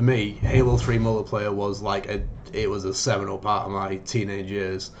mention, for me, Halo 3 multiplayer was like it was a seminal part of my teenage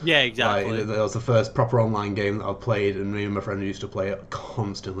years. Yeah, exactly. Like, that was the first proper online game that I've played, and me and my friend used to play it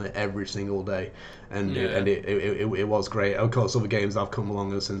constantly every single day, and it was great. Of course, other games I've come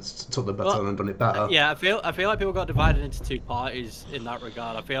along and since took the baton and done it better. Yeah, I feel like people got divided into two parties in that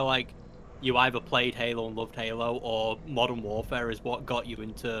regard. I feel like you either played Halo and loved Halo, or Modern Warfare is what got you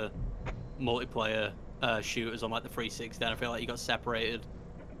into multiplayer shooters on like the 360. And I feel like you got separated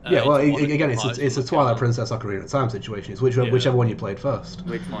Yeah, well, into one again, of the it's a Twilight Princess Ocarina of Time situation. It's whichever one you played first.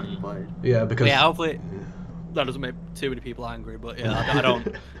 Which one you played? Yeah, because Yeah, hopefully that doesn't make too many people angry. But yeah,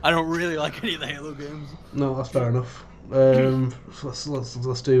 I don't really like any of the Halo games. no, that's fair enough.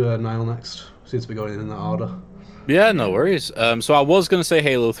 Let's do Niall next. Seems to be going in that order. Yeah, no worries. So I was going to say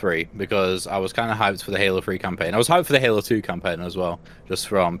Halo 3 because I was kind of hyped for the Halo 3 campaign. I was hyped for the Halo 2 campaign as well, just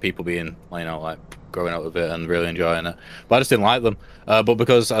from people being, like growing up with it and really enjoying it. But I just didn't like them. But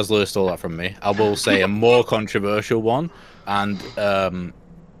because, as Lewis stole that from me, I will say a more controversial one. And I'm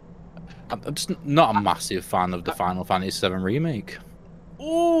just not a massive fan of the Final Fantasy VII Remake.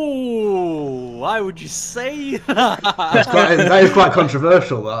 Ooh, why would you say that? That is quite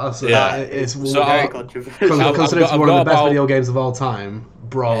controversial. Yeah. It's Very controversial. considered I've one of the got best about- video games of all time,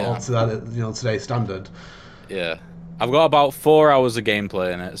 brought Yeah. up to that today's standard. Yeah, I've got about 4 hours of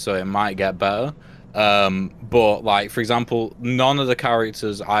gameplay in it, so it might get better. But like, for example, none of the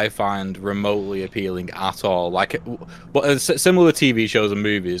characters I find remotely appealing at all. Like, but similar to TV shows and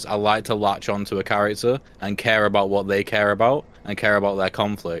movies, I like to latch onto a character and care about what they care about and care about their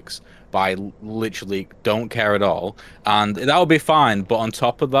conflicts. But I literally don't care at all, and that would be fine. But on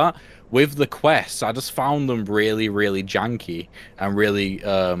top of that, with the quests, I just found them really, really janky and really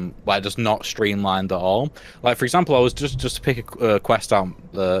like just not streamlined at all. Like, for example, I was just to pick a quest out,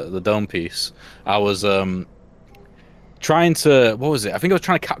 the dome piece. I was trying to, what was it? I think I was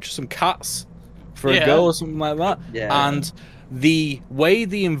trying to capture some cats for a girl or something like that. Yeah. And the way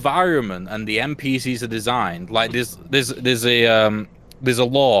the environment and the NPCs are designed, like there's a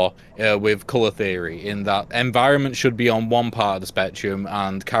law with color theory in that environment should be on one part of the spectrum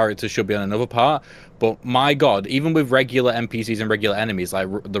and characters should be on another part. But my god, even with regular NPCs and regular enemies, like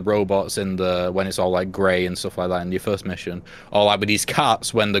the robots in when it's all like grey and stuff like that in your first mission, or like with these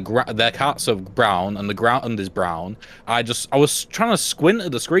cats when their cats are brown and the ground is brown, I was trying to squint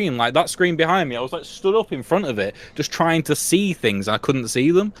at the screen, like that screen behind me. I was like stood up in front of it, just trying to see things, and I couldn't see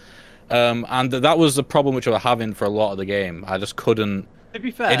them. And that was the problem which I was having for a lot of the game. I just couldn't. To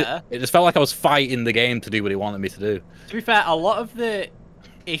be fair, It just felt like I was fighting the game to do what he wanted me to do. To be fair, a lot of the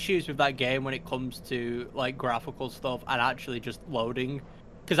issues with that game when it comes to like graphical stuff and actually just loading,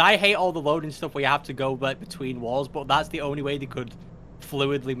 because I hate all the loading stuff where you have to go like between walls, but that's the only way they could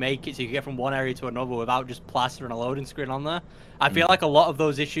fluidly make it so you can get from one area to another without just plastering a loading screen on there. I feel like a lot of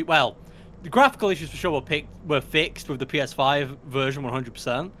those issues, well, the graphical issues for sure were fixed with the PS5 version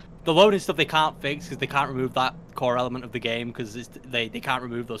 100%. The loading stuff they can't fix because they can't remove that core element of the game because they can't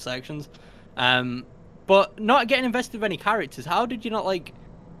remove those sections. But not getting invested with any characters, how did you not like?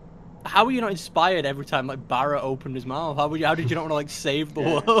 How were you not inspired every time like Barrett opened his mouth? How did you not want to like save the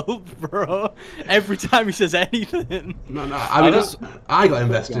world, bro? Every time he says anything. No, I mean, I got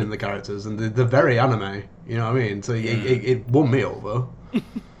invested in the characters and they're very anime. You know what I mean? So it won me over.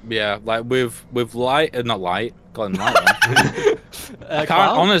 Yeah, like with light, not light. God, not light. I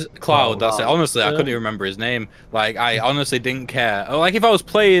can't Cloud. That's it. Honestly, I couldn't even remember his name. Like, I honestly didn't care. Like, if I was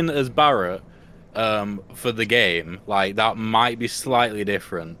playing as Barrett, for the game, like that might be slightly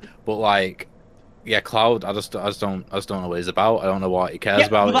different. But like, yeah, Cloud, I just don't know what he's about. I don't know what he cares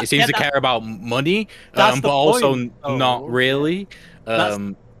about. He seems to care about money, but also not really.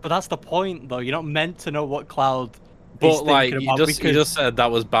 But that's the point, though. You're not meant to know what Cloud. But like, you just said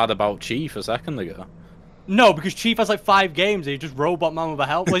that was bad about Chief a second ago. No, because Chief has like 5 games and he's just robot man with a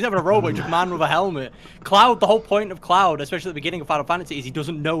helmet. Well, he's not even a robot, he's just man with a helmet. Cloud, the whole point of Cloud, especially at the beginning of Final Fantasy, is he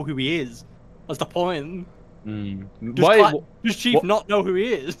doesn't know who he is. That's the point. Does Chief not know who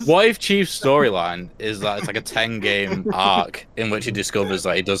he is? What if Chief's storyline is that it's like a 10-game arc in which he discovers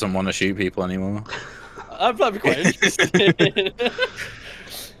that he doesn't want to shoot people anymore? That'd be quite interesting.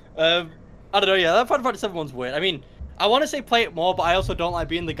 I don't know, yeah, that Final Fantasy 7 one's weird. I mean, I want to say play it more, but I also don't like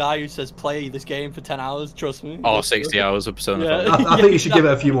being the guy who says play this game for 10 hours, trust me. Oh, 60 hours of Persona 5. I think you should give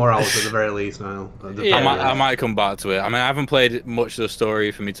it a few more hours at the very least now. I might come back to it. I mean, I haven't played much of the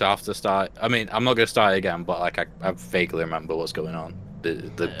story for me to have to start. I mean, I'm not going to start it again, but like I vaguely remember what's going on.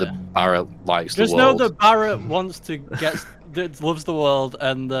 The Barrett likes the world. Just know that Barrett wants to loves the world,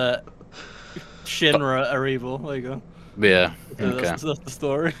 and the Shinra are evil. There you go. Yeah, okay. That's the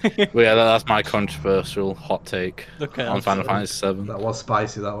story. Well, yeah, that's my controversial hot take on Final Fantasy VII. That was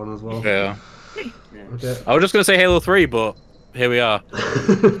spicy, that one as well. Yeah. Okay. I was just going to say Halo 3, but here we are.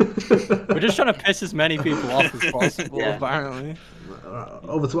 We're just trying to piss as many people off as possible, apparently.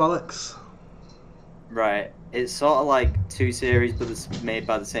 Over to Alex. Right. It's sort of like 2 series, but it's made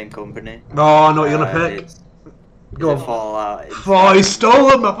by the same company. Oh, I know what you're going to pick. Go on. Fallout. Oh, he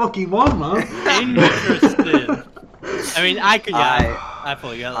stole my fucking one, man. Interesting. I mean, I could, I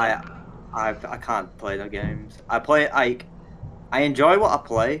fully get that. I can't play the games. I play like I enjoy what I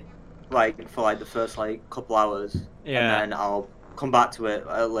play, like for like the first like couple hours, Yeah. and then I'll come back to it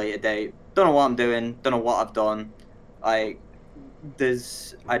at a later date. Don't know what I'm doing. Don't know what I've done. Like,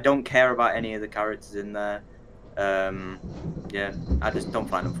 I don't care about any of the characters in there. Yeah, I just don't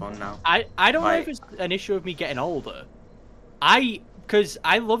find them fun now. I don't know if it's an issue of me getting older. Because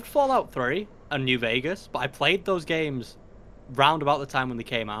I loved Fallout 3 and New Vegas, but I played those games round about the time when they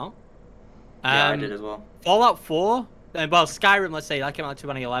came out. Yeah, I did as well. Fallout 4, well, Skyrim, let's say, that came out in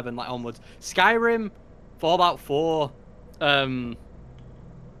 2011, like onwards. Skyrim, Fallout 4, and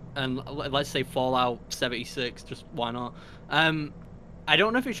let's say Fallout 76, just why not? I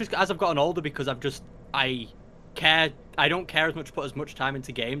don't know if it's just as I've gotten older because I don't care as much, put as much time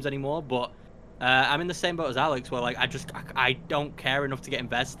into games anymore, but I'm in the same boat as Alex, where like I don't care enough to get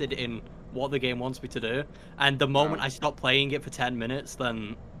invested in what the game wants me to do, and the moment I stop playing it for 10 minutes,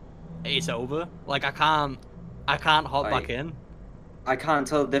 then it's over. Like I can't hop back in. I can't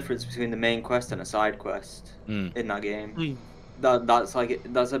tell the difference between the main quest and a side quest in that game. That's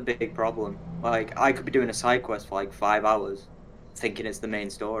a big problem. Like I could be doing a side quest for like 5 hours, thinking it's the main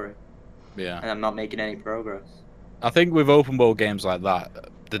story. Yeah. And I'm not making any progress. I think with open world games like that,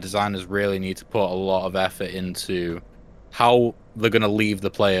 the designers really need to put a lot of effort into how they're going to leave the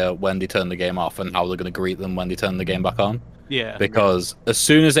player when they turn the game off and how they're going to greet them when they turn the game back on. Yeah. Because as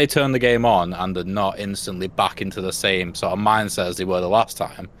soon as they turn the game on and they're not instantly back into the same sort of mindset as they were the last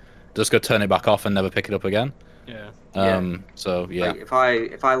time, just go turn it back off and never pick it up again. Yeah. So yeah.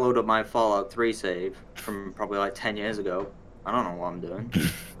 Like, if I load up my Fallout 3 save from probably like 10 years ago, I don't know what I'm doing.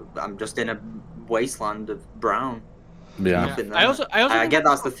 I'm just in a wasteland of brown. Yeah. I get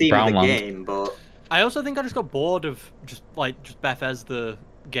that's the theme of the Brownland. game, but I also think I just got bored of just Bethesda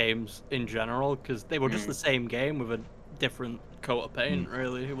games in general because they were just the same game with a different coat of paint.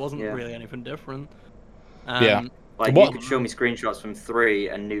 Really, it wasn't really anything different. Yeah. Like you could show me screenshots from 3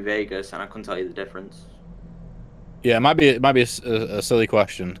 and New Vegas, and I couldn't tell you the difference. Yeah, it might be a silly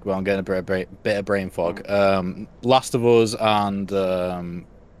question, but I'm getting a bit of brain fog. Last of Us and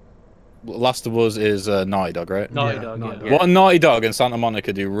Last of Us is Naughty Dog, right? Naughty Dog. What Naughty Dog and Santa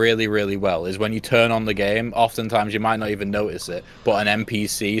Monica do really, really well is when you turn on the game, oftentimes you might not even notice it, but an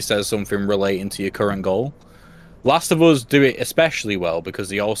NPC says something relating to your current goal. Last of Us do it especially well because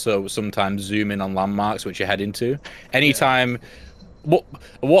they also sometimes zoom in on landmarks which you're heading to. Anytime, what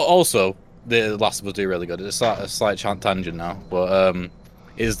also the Last of Us do really good. It's a slight tangent now, but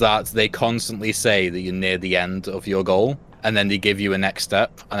is that they constantly say that you're near the end of your goal, and then they give you a next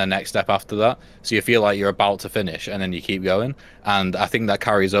step and a next step after that, so you feel like you're about to finish, and then you keep going. And I think that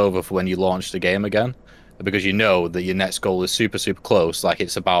carries over for when you launch the game again, because you know that your next goal is super, super close. Like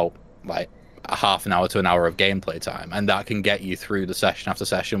it's about like a half an hour to an hour of gameplay time, and that can get you through the session after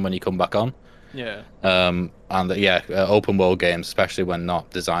session when you come back on. Yeah. Open world games, especially when not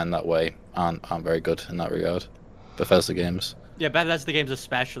designed that way, aren't very good in that regard. Bethesda games. Yeah, Bethesda games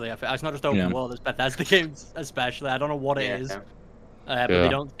especially. It's not just open world, it's Bethesda games especially. I don't know what it is, but they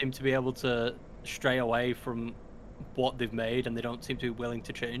don't seem to be able to stray away from what they've made, and they don't seem to be willing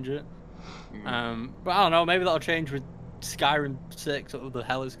to change it. But I don't know, maybe that'll change with Skyrim 6, or what the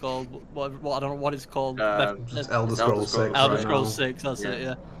hell it's called. What I don't know what it's called. Elder Scrolls 6. Elder Scrolls 6, that's it,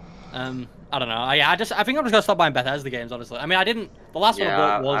 yeah. I don't know. I think I'm just gonna stop buying Bethesda games, honestly. I mean, I didn't. The last one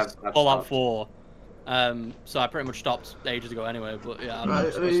I bought was Fallout 4. So I pretty much stopped ages ago anyway. But yeah, I'm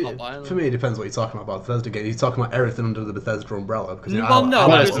just gonna stop buying them. For me, it depends what you're talking about. Bethesda games. You're talking about everything under the Bethesda umbrella. Because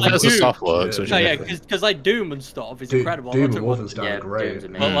Bethesda softworks. Yeah, because like Doom and stuff is incredible. Doom and Wolfenstein are great.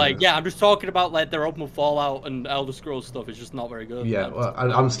 But like, yeah, I'm just talking about like their open Fallout and Elder Scrolls stuff is just not very good. Yeah, well,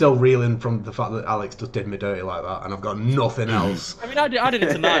 I'm still reeling from the fact that Alex just did me dirty like that, and I've got nothing else. I mean, I did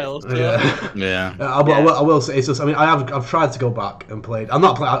it denial. So. Yeah. I will say it's just. I mean, I've tried to go back and played.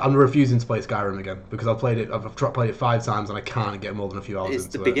 I'm refusing to play Skyrim again because I've played it. I've played it 5 times and I can't get more than a few hours it's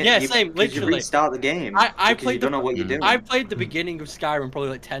into the it. beginning. Yeah, same. Literally, you restart the game. I played. You don't know what you're doing. I played the beginning of Skyrim probably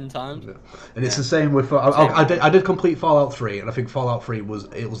like 10 times. Yeah. And it's the same with. I did complete Fallout 3, and I think Fallout 3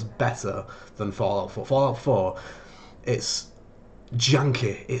 was better than Fallout 4. Fallout 4, it's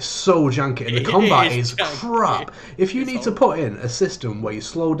janky. It's so janky, and the combat is crap. If you need to put in a system where you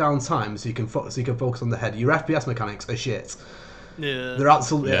slow down time so you can focus on the head, your FPS mechanics are shit. Yeah, they're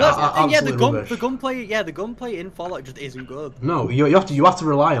absolutely rubbish. The gunplay in Fallout just isn't good. No, you have to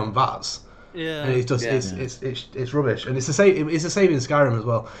rely on VATS. Yeah, and it's just it's rubbish, and it's the same in Skyrim as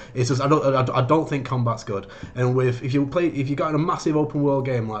well. It's just I don't think combat's good, and if you got in a massive open world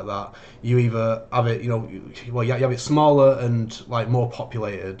game like that, you either have it you have it smaller and like more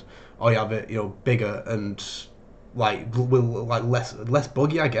populated, or you have it bigger and like less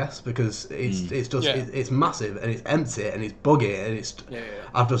buggy, I guess, because it's just it's massive and it's empty and it's buggy and it's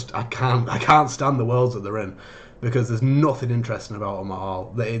I can't stand the worlds that they're in because there's nothing interesting about them at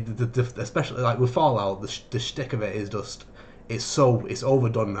all. Especially like with Fallout, the shtick of it is just it's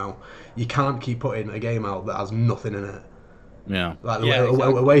overdone now. You can't keep putting a game out that has nothing in it. Yeah, like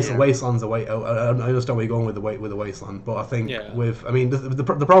exactly. Wasteland's a way. I understand where you're going with the Wasteland, but I think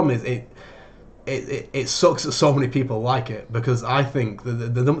the problem is it sucks that so many people like it because I think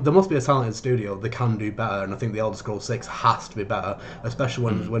there must be a talented studio that can do better, and I think the Elder Scrolls 6 has to be better, especially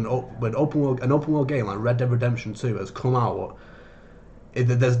when an open world game like Red Dead Redemption 2 has come out.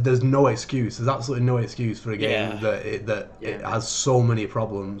 There's no excuse. There's absolutely no excuse for a game that it has so many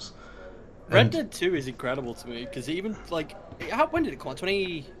problems. Red Dead 2 is incredible to me because even like when did it come out?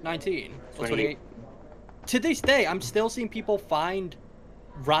 2019 or 2018? To this day, I'm still seeing people find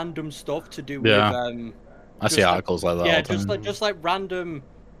random stuff to do with I see articles like that. Yeah, just like random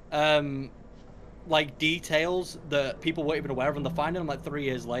like details that people weren't even aware of, and they're finding them like 3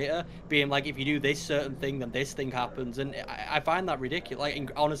 years later, being like, if you do this certain thing, then this thing happens, and I find that ridiculous,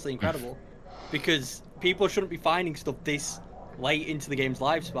 like honestly incredible, because people shouldn't be finding stuff this late into the game's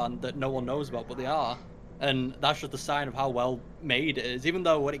lifespan that no one knows about, but they are, and that's just a sign of how well made it is. Even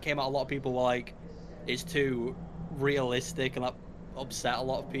though when it came out, a lot of people were like, it's too realistic, and that upset a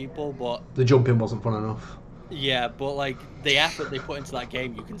lot of people, but the jumping wasn't fun enough. Yeah, but like the effort they put into that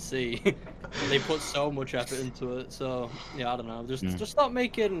game, you can see they put so much effort into it. So yeah, I don't know. Just stop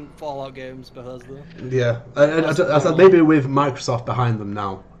making Fallout games, Bethesda. Yeah, I said maybe with Microsoft behind them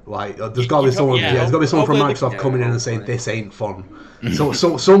now. Like there's got to be someone. Yeah, there's got to be someone from Microsoft coming in and saying this ain't fun. So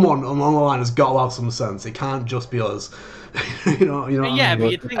someone on the line has got to have some sense. It can't just be us. you know. Yeah,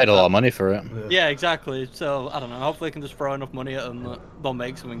 but you paid a lot of money for it. Yeah, exactly. So I don't know. Hopefully, they can just throw enough money at them that they'll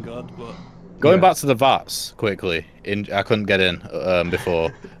make something good. But going back to the VATS quickly, I couldn't get in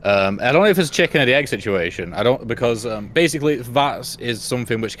before. I don't know if it's a chicken or the egg situation. Because basically VATS is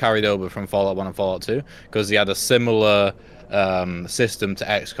something which carried over from Fallout 1 and Fallout 2 because they had a similar system to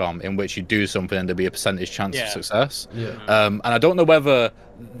XCOM in which you do something and there'd be a percentage chance of success. And I don't know whether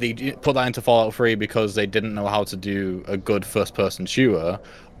they put that into Fallout 3 because they didn't know how to do a good first-person shooter,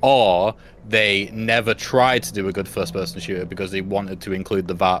 or they never tried to do a good first-person shooter because they wanted to include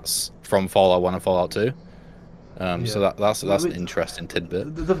the VATS from Fallout 1 and Fallout 2. So that's an interesting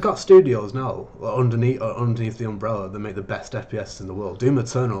tidbit. They've got studios now underneath the umbrella that make the best FPS in the world. Doom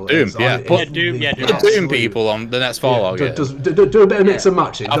Eternal. Put Doom people on the next Fallout. Just do a bit of mix and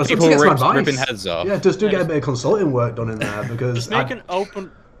matching. Just people get some advice. ripping heads off. Yeah, just get a bit of consulting work done in there because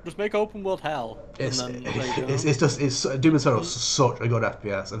just make open world hell. It's Doom Eternal is such a good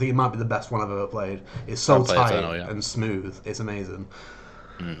FPS. I think it might be the best one I've ever played. It's so tight and smooth. It's amazing.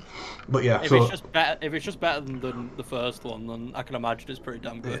 But yeah, if it's just better than the first one, then I can imagine it's pretty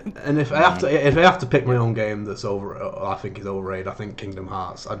damn good. Yeah. And if I have to pick my own game that's I think is overrated, I think Kingdom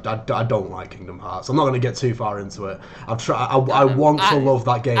Hearts. I don't like Kingdom Hearts. I'm not going to get too far into it. I want to love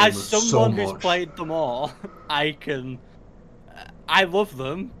that game as so someone much. who's played them all. I love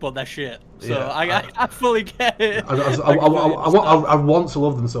them, but they're shit. So I fully get it. I want to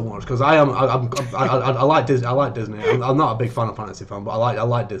love them so much because I like Disney. I like Disney. I'm not a big Final Fantasy fan, but I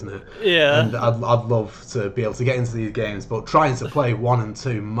like Disney. Yeah. And I'd love to be able to get into these games, but trying to play 1 and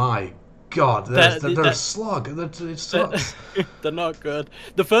 2, my God, they're a slog. It sucks. They're not good.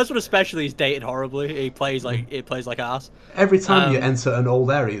 The first one especially is dated horribly. It plays like ass. Every time you enter an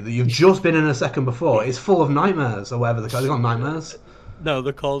old area that you've just been in a second before, it's full of nightmares or whatever they're called. They're not nightmares. No,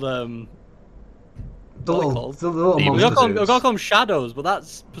 they're called the little monsters. We've got to call them shadows, but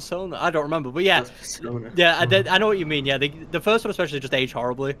that's Persona. I don't remember, but yeah, I know what you mean. Yeah, the first one especially just aged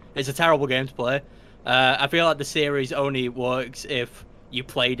horribly. It's a terrible game to play. I feel like the series only works if you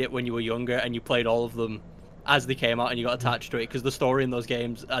played it when you were younger and you played all of them as they came out and you got attached to it, because the story in those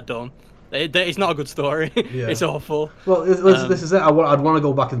games are done. It's not a good story. Yeah. It's awful. Well, this is it. I'd want to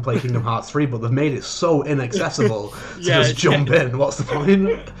go back and play Kingdom Hearts 3, but they've made it so inaccessible to just jump in. What's the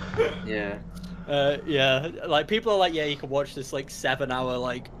point? Yeah. Like people are like, yeah, you can watch this like 7-hour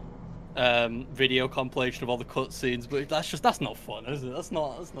like video compilation of all the cutscenes, but that's not fun, is it? That's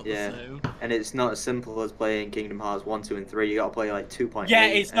not the same. And it's not as simple as playing Kingdom Hearts 1, 2, and 3. You got to play like 2.8. Yeah,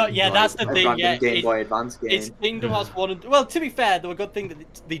 it's not. Yeah, that's the thing. Yeah, Game Boy Advance game. It's Kingdom Hearts 1 and... Well, to be fair, the good thing that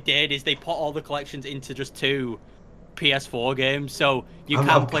they did is they put all the collections into just 2 PS4 games, so you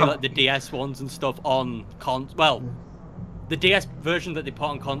can play like the DS ones and stuff on the DS version that they put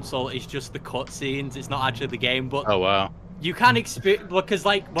on console is just the cutscenes. It's not actually the game, but oh wow. You can experience, because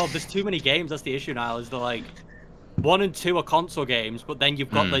there's too many games. That's the issue now. Is they're like, 1 and 2 are console games, but then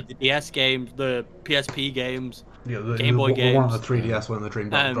you've got the DS games, the PSP games, Yeah, Game Boy the one on the games. 3DS when the Dream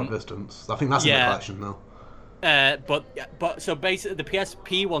Drop Distance. I think that's in the collection now. But so basically the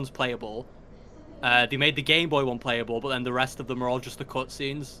PSP one's playable. They made the Game Boy one playable, but then the rest of them are all just the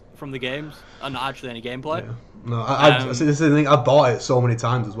cutscenes from the games and not actually any gameplay. Yeah. No, see, this is the thing. I bought it so many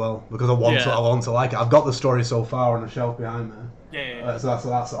times as well because I want to like it. I've got the story so far on the shelf behind me. Yeah. So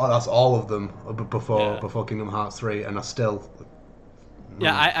that's all of them before Kingdom Hearts 3, and I still.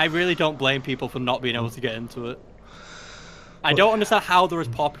 Yeah, I really don't blame people for not being able to get into it. I don't understand how they're as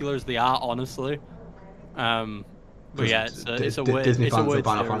popular as they are, honestly. But yeah, it's a weird. Disney it's fans a weird and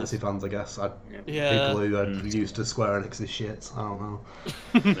Final series. Fantasy fans, I guess. Yeah. People who are used to Square Enix's shit. I don't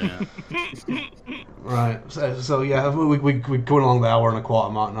know. Right. So yeah, we're going along the hour and a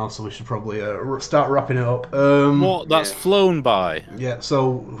quarter mark now, so we should probably start wrapping it up. What? That's flown by. Yeah.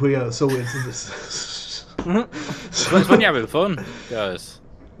 So it's It's when you're having fun, guys.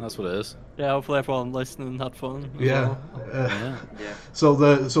 That's what it is. Yeah, hopefully everyone listening had fun. Yeah. Yeah. So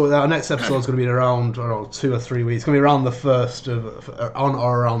our next episode is going to be around 2 or 3 weeks. It's going to be around the 1st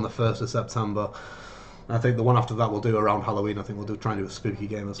of September. And I think the one after that we'll do around Halloween. I think we'll try and do a spooky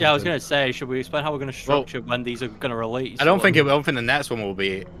game or something. Yeah, I was going to say, should we explain how we're going to structure when these are going to release? I don't think the next one will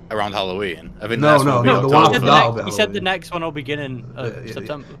be around Halloween. I think No, the next one will be the one after October. that will be You said the Halloween. next one will begin in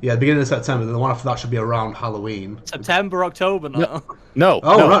September. Yeah, beginning of September. The one after that should be around Halloween. September, October now. No.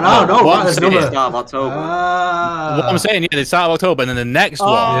 Oh, no. What Right, I'm there's saying- another. Start of October. What I'm saying, yeah, the start of October, and then the next one.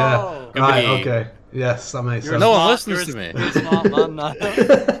 Yeah. Oh. Right. Gonna be- Okay. Yes, that makes You're a sense. No one smart- listens you're a- to me. You're a smart man now.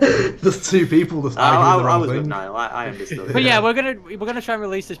 There's two people just I arguing the wrong was with thing. Niall. I understood. But yeah, we're gonna try and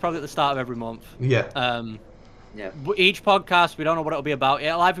release this probably at the start of every month. Yeah. Yeah. Each podcast, we don't know what it'll be about.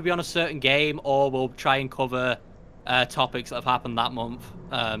 It'll either be on a certain game, or we'll try and cover topics that have happened that month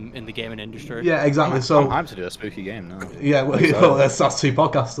in the gaming industry. Yeah, exactly. So I'm to do a spooky game now. yeah, well, that's 2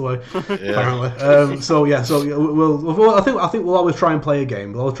 podcasts away, Yeah. apparently. So we'll I think we'll always try and play a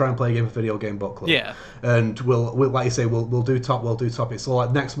game. We'll always try and play a game for Video Game Book Club. Yeah. And we'll like you say, we'll do topics. So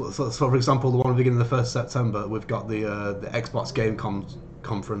like next, so for example, the one beginning of the 1st September, we've got the Xbox Game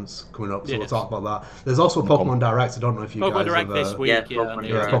Conference coming up. So we'll Yes. talk about that. There's also a Pokemon Direct. I don't know if you Pokemon guys Direct have, this week. yeah, Yeah, Pokemon Yeah,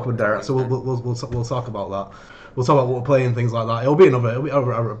 Direct. Pokemon Direct. So we'll talk about that. We'll talk about what we're playing, things like that. It'll be about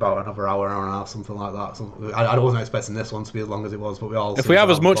another hour and a half, something like that. I wasn't expecting this one to be as long as it was, but we all. If we have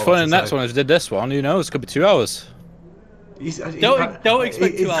as much fun in the next one as we did this one, who knows? It could be 2 hours. Don't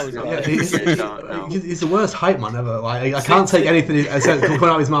expect 2 hours. Yeah, No. he's the worst hype man ever. Like I can't take anything he said coming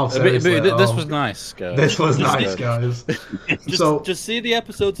out of his mouth. Seriously. This was nice, guys. This was nice, guys. Just see the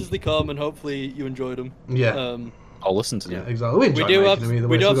episodes as they come, and hopefully you enjoyed them. Yeah. I'll listen to Yeah, them. exactly. We enjoy We do making have them either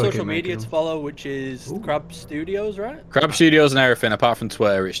way, so we've gotta social keep media making to them. follow, which is Crab Studios, right? Crab Studios and everything, apart from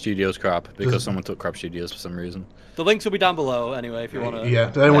Twitter, it's Studios Crab, because someone took Crab Studios for some reason. The links will be down below anyway if you want to.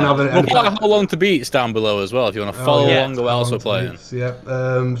 Yeah. Does anyone have We'll any? put How Long to Beat's down below as well, if you want to follow yeah. along what else we're playing. Yeah.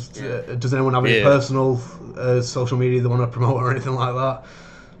 Does anyone have any Yeah. personal social media they want to promote or anything like that?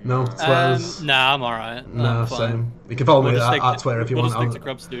 No. Twitter's. Nah, I'm alright. No, I'm fine. same. You can follow me just stick at to- Twitter if you we'll want. just stick to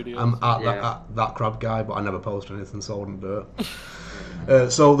Crab Studios. I'm at Yeah. that crab guy, but I never post anything, so I wouldn't do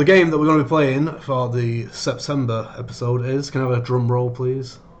it. So the game that we're going to be playing for the September episode is. Can I have a drum roll,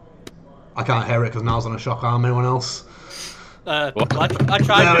 please? I can't hear it because Niall's on a shock arm. Anyone else? I tried.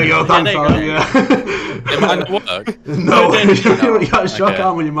 There we go. Yeah, Thanks, there you Alan. go. Yeah. It might not work. No, you got a shock Okay.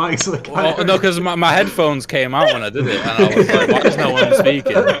 arm when your mic's so I can't hear Well, no, because my headphones came out when I did it, and I was like, why is no one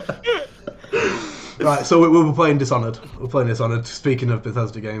speaking? Right, so we'll be playing Dishonored. We're playing Dishonored. Speaking of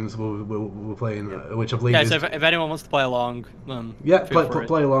Bethesda games, we're playing, which I believe Yeah, is... so if anyone wants to play along, then Yeah, feel free.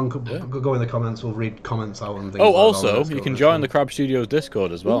 play along. Go in the comments. We'll read comments out and things. Oh, like that. also, Let's you go can this join one. the Crab Studios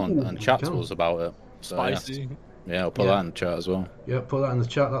Discord as well Ooh, and chat you to can. us about it. So, yeah. spicy. Yeah, I'll put Yeah. that in the chat as well. Yeah, put that in the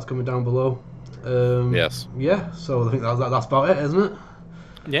chat. That's coming down below. Yes. Yeah, so I think that's about it, isn't it?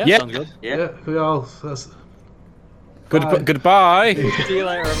 Yeah, Yeah. sounds good. Yeah. We all. That's, Goodbye. See you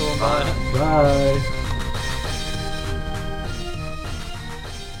later, everyone. Bye. bye.